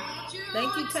you. I want you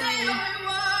Thank you, to Tanya. tell me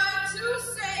what to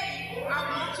say. I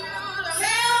want you to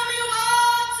tell me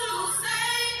what to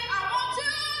say. I want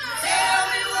you to tell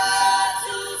me what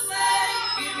to say.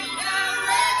 Give me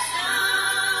direction.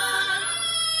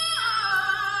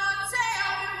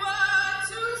 Tell me what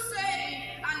to say.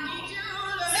 I need you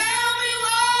to tell me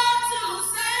what to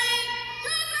say.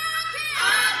 'Cause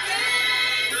I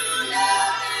can't do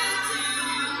nothing till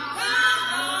you come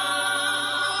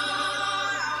home.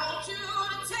 I want you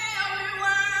to tell me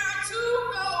where to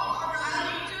go. I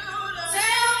need you to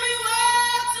tell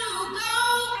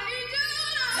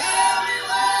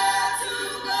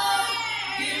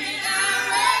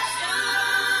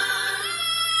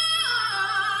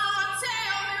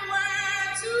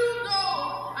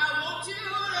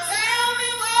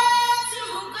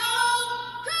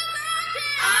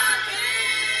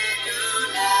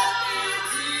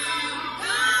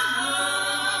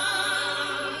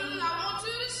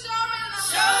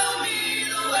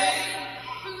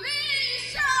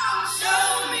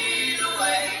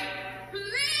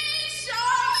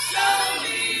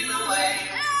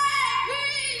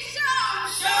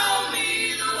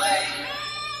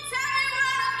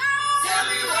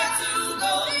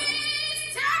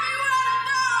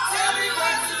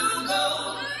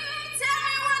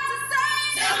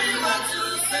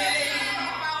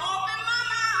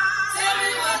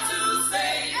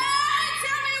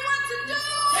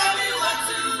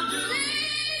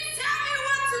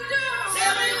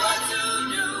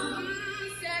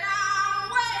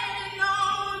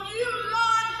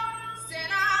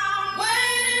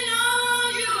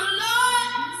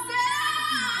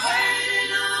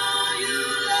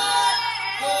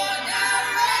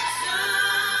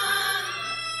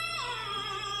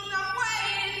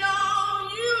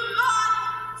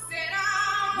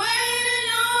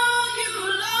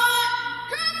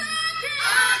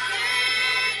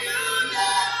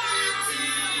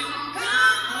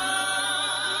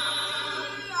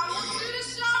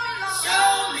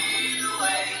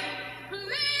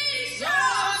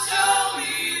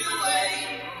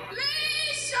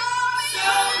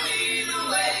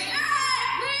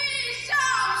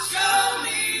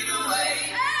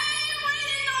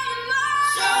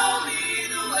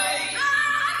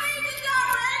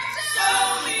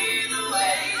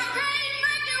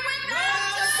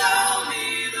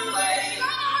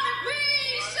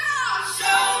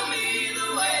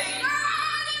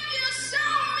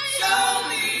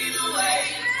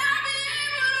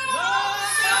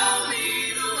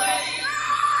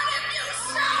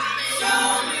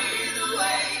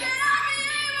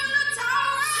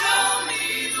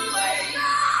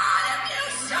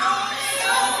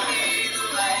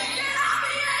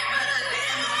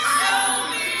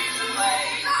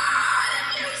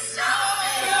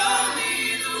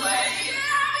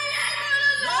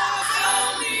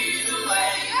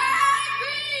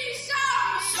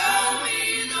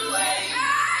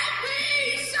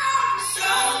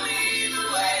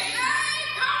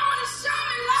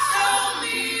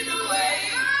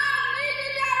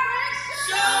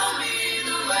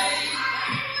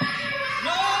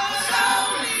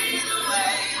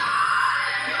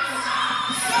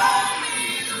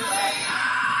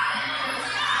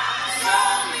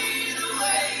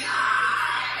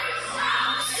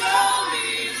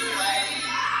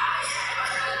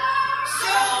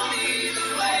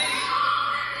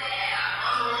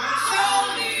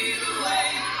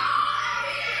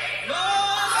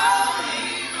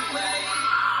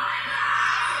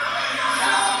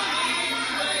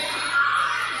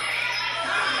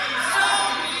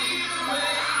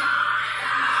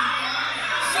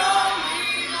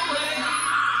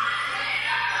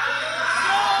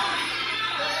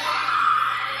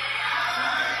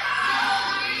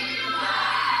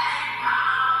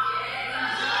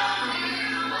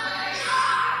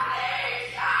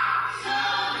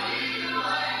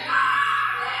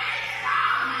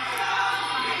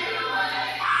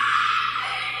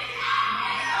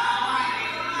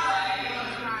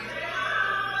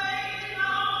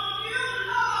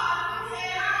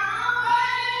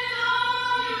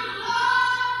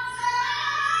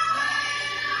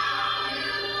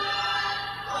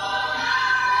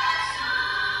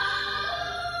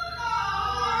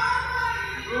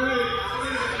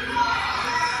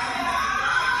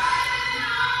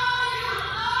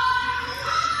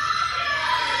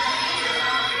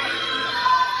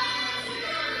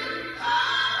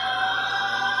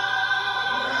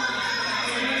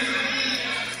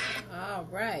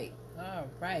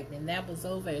right, and that was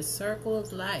over at Circle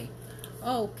of Life.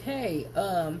 Okay,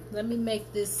 let me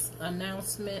make this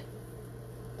announcement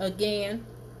again.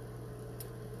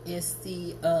 It's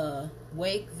the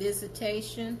wake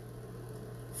visitation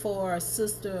for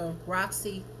Sister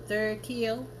Roxy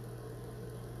Thurkill,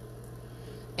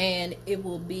 and it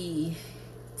will be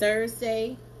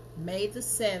Thursday, May the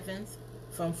 7th,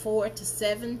 from 4 to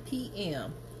 7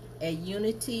 p.m. at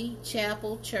Unity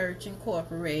Chapel Church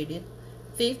Incorporated,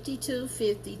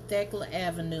 5250 Thekla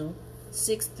Avenue,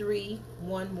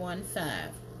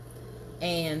 63115.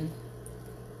 And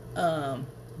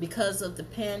because of the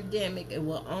pandemic, it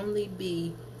will only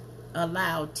be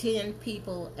allowed 10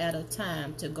 people at a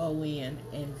time to go in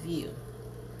and view.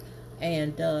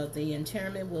 And the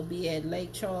interment will be at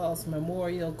Lake Charles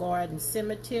Memorial Garden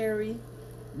Cemetery.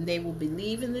 They will be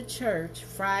leaving the church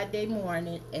Friday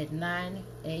morning at 9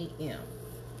 a.m.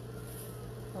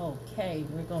 Okay,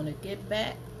 we're going to get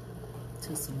back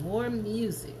to some more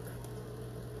music.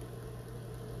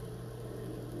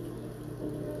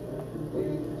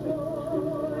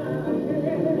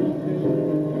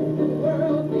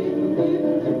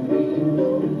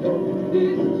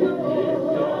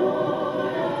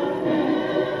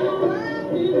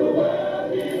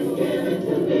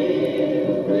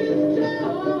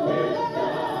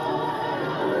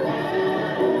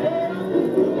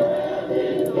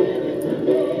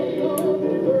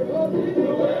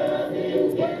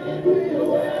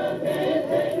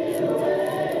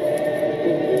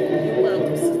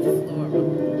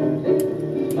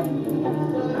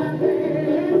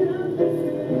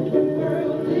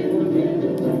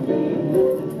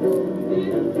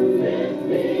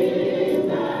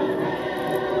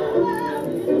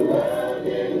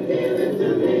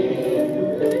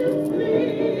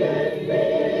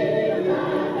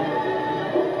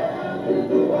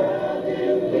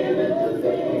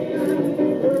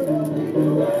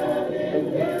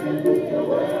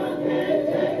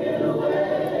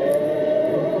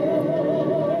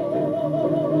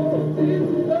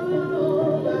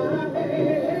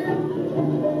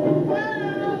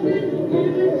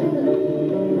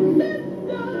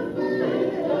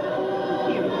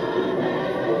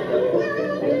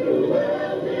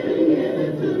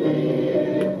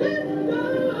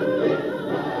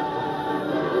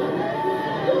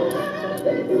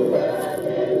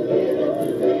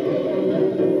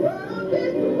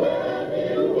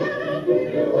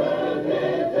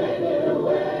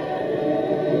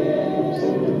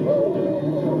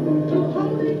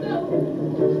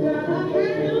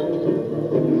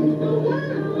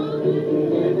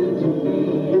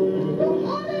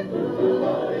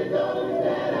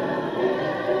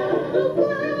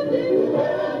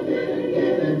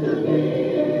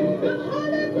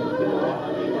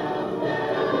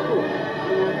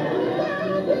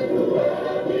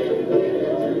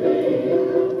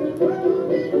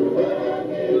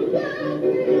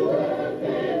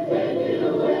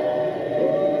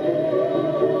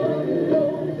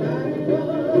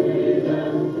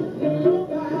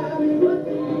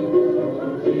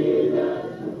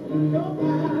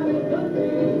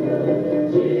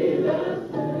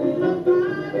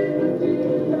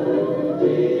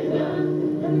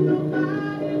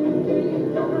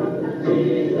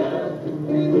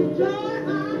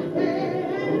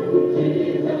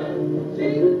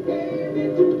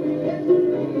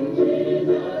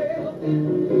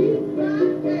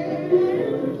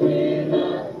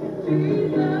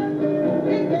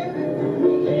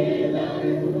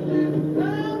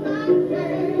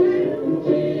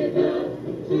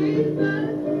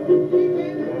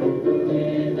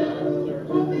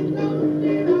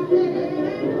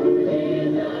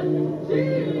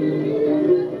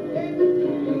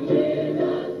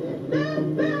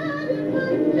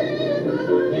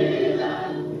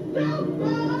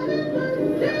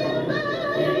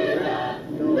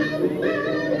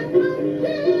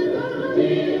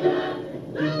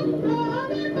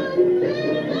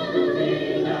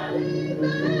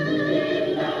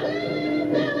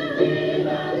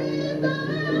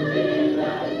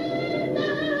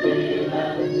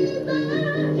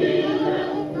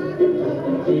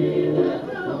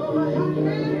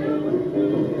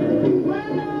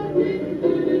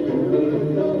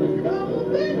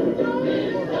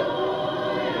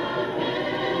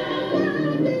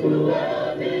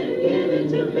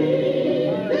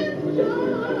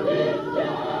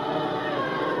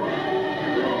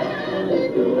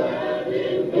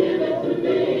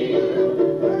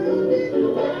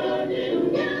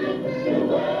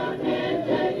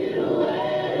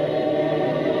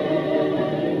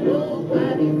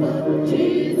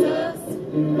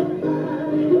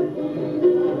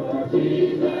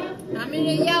 How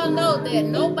many of y'all know know that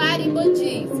nobody but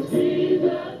Jesus.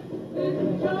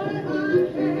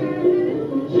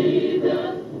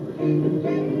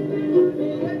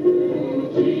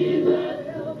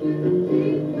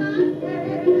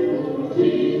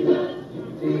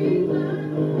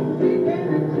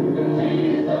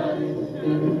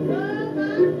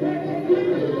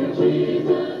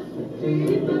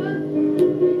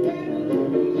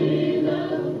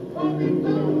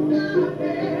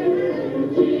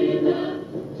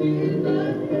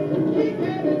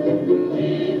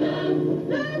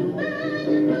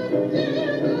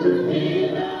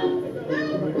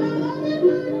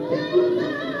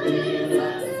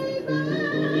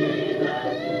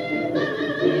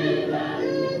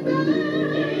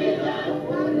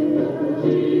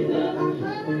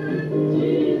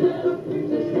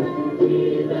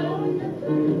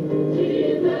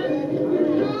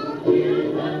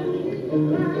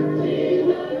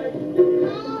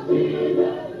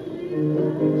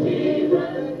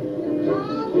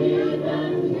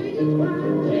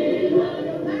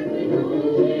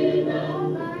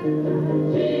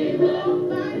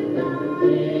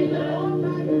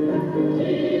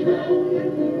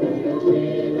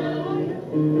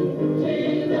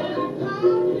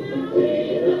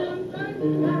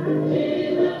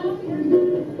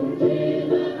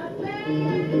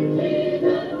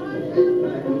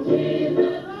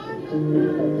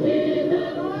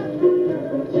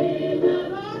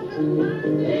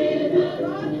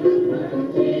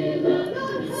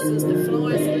 Sister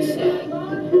Florence Lachey.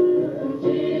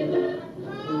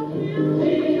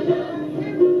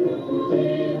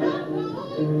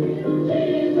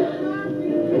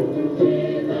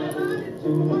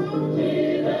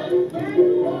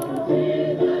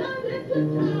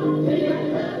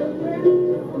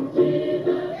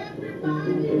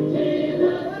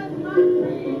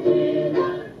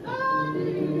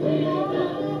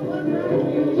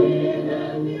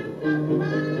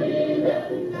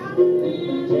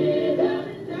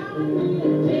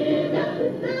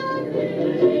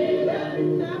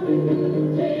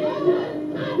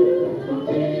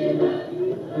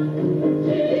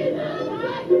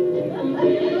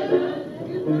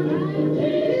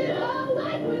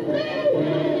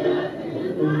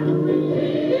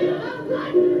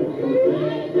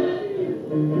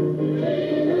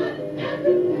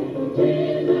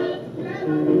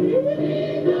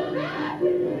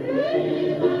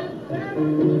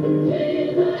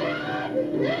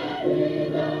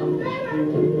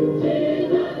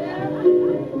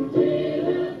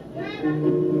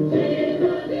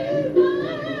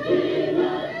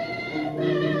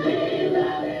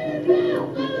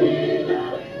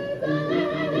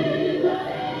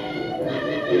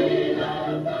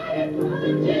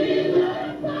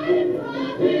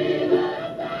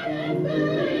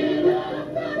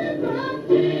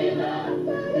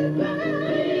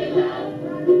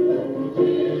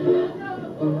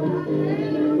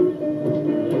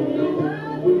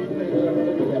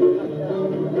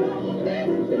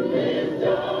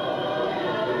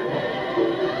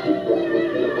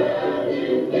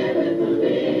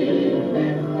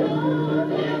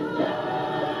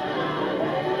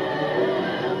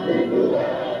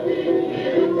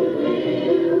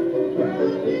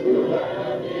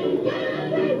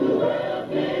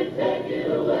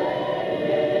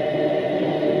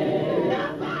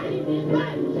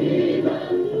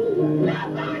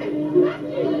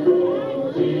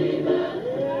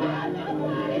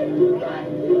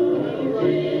 Nobody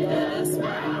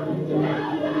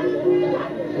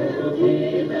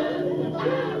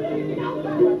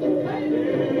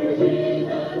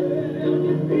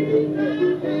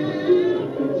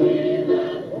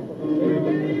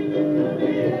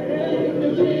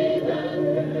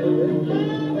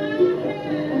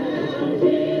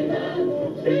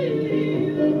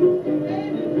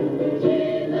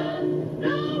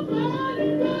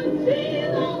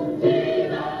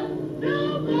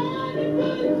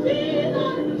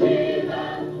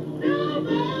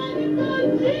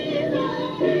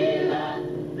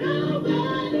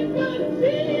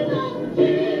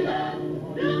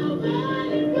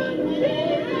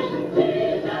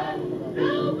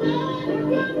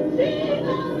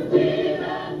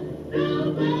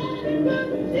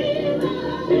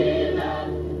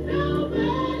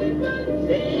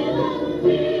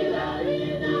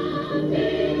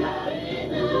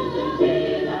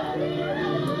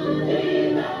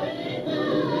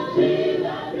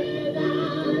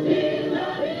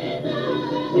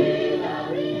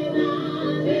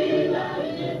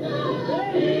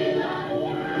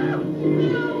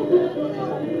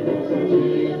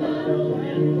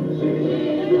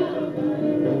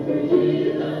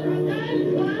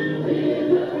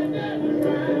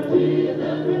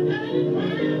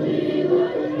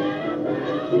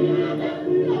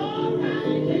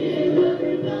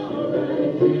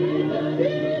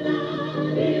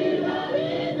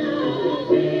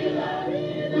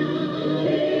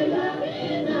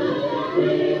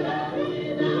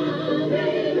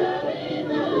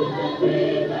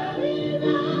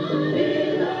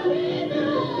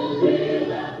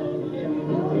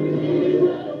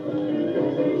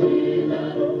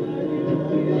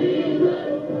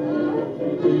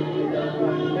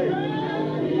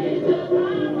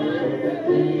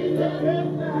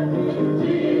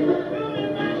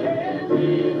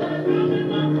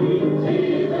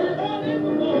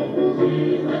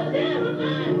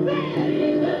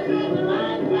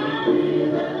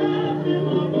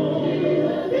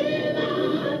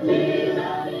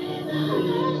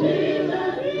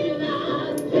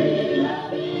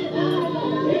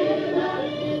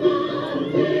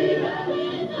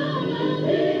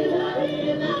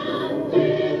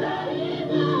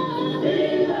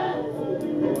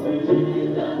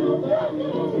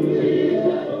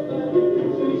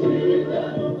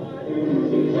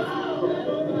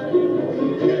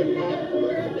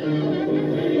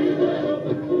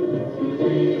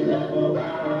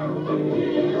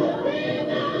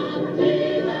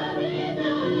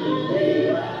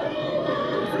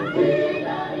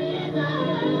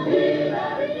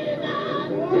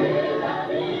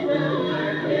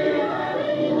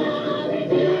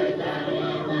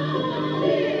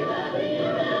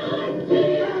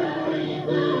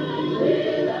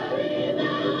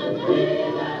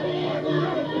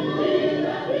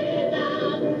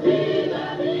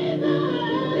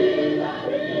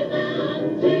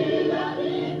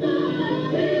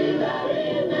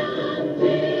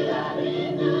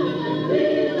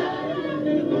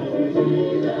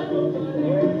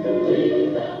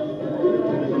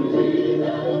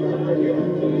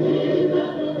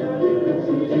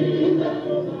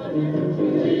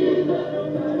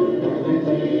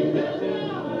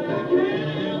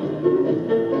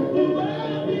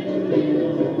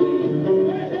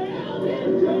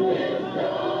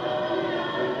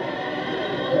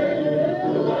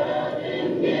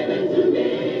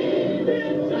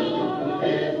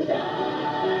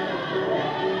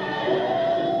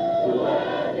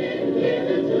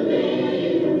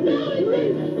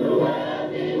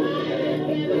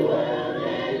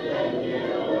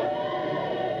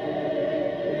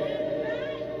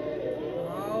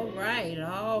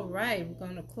right. We're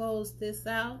going to close this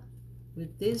out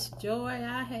with This Joy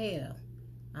I Have.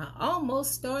 I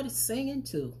almost started singing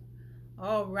too.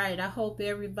 All right. I hope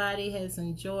everybody has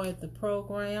enjoyed the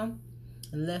program.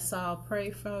 And let's all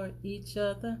pray for each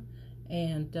other.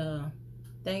 And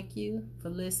thank you for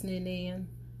listening in.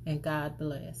 And God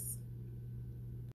bless.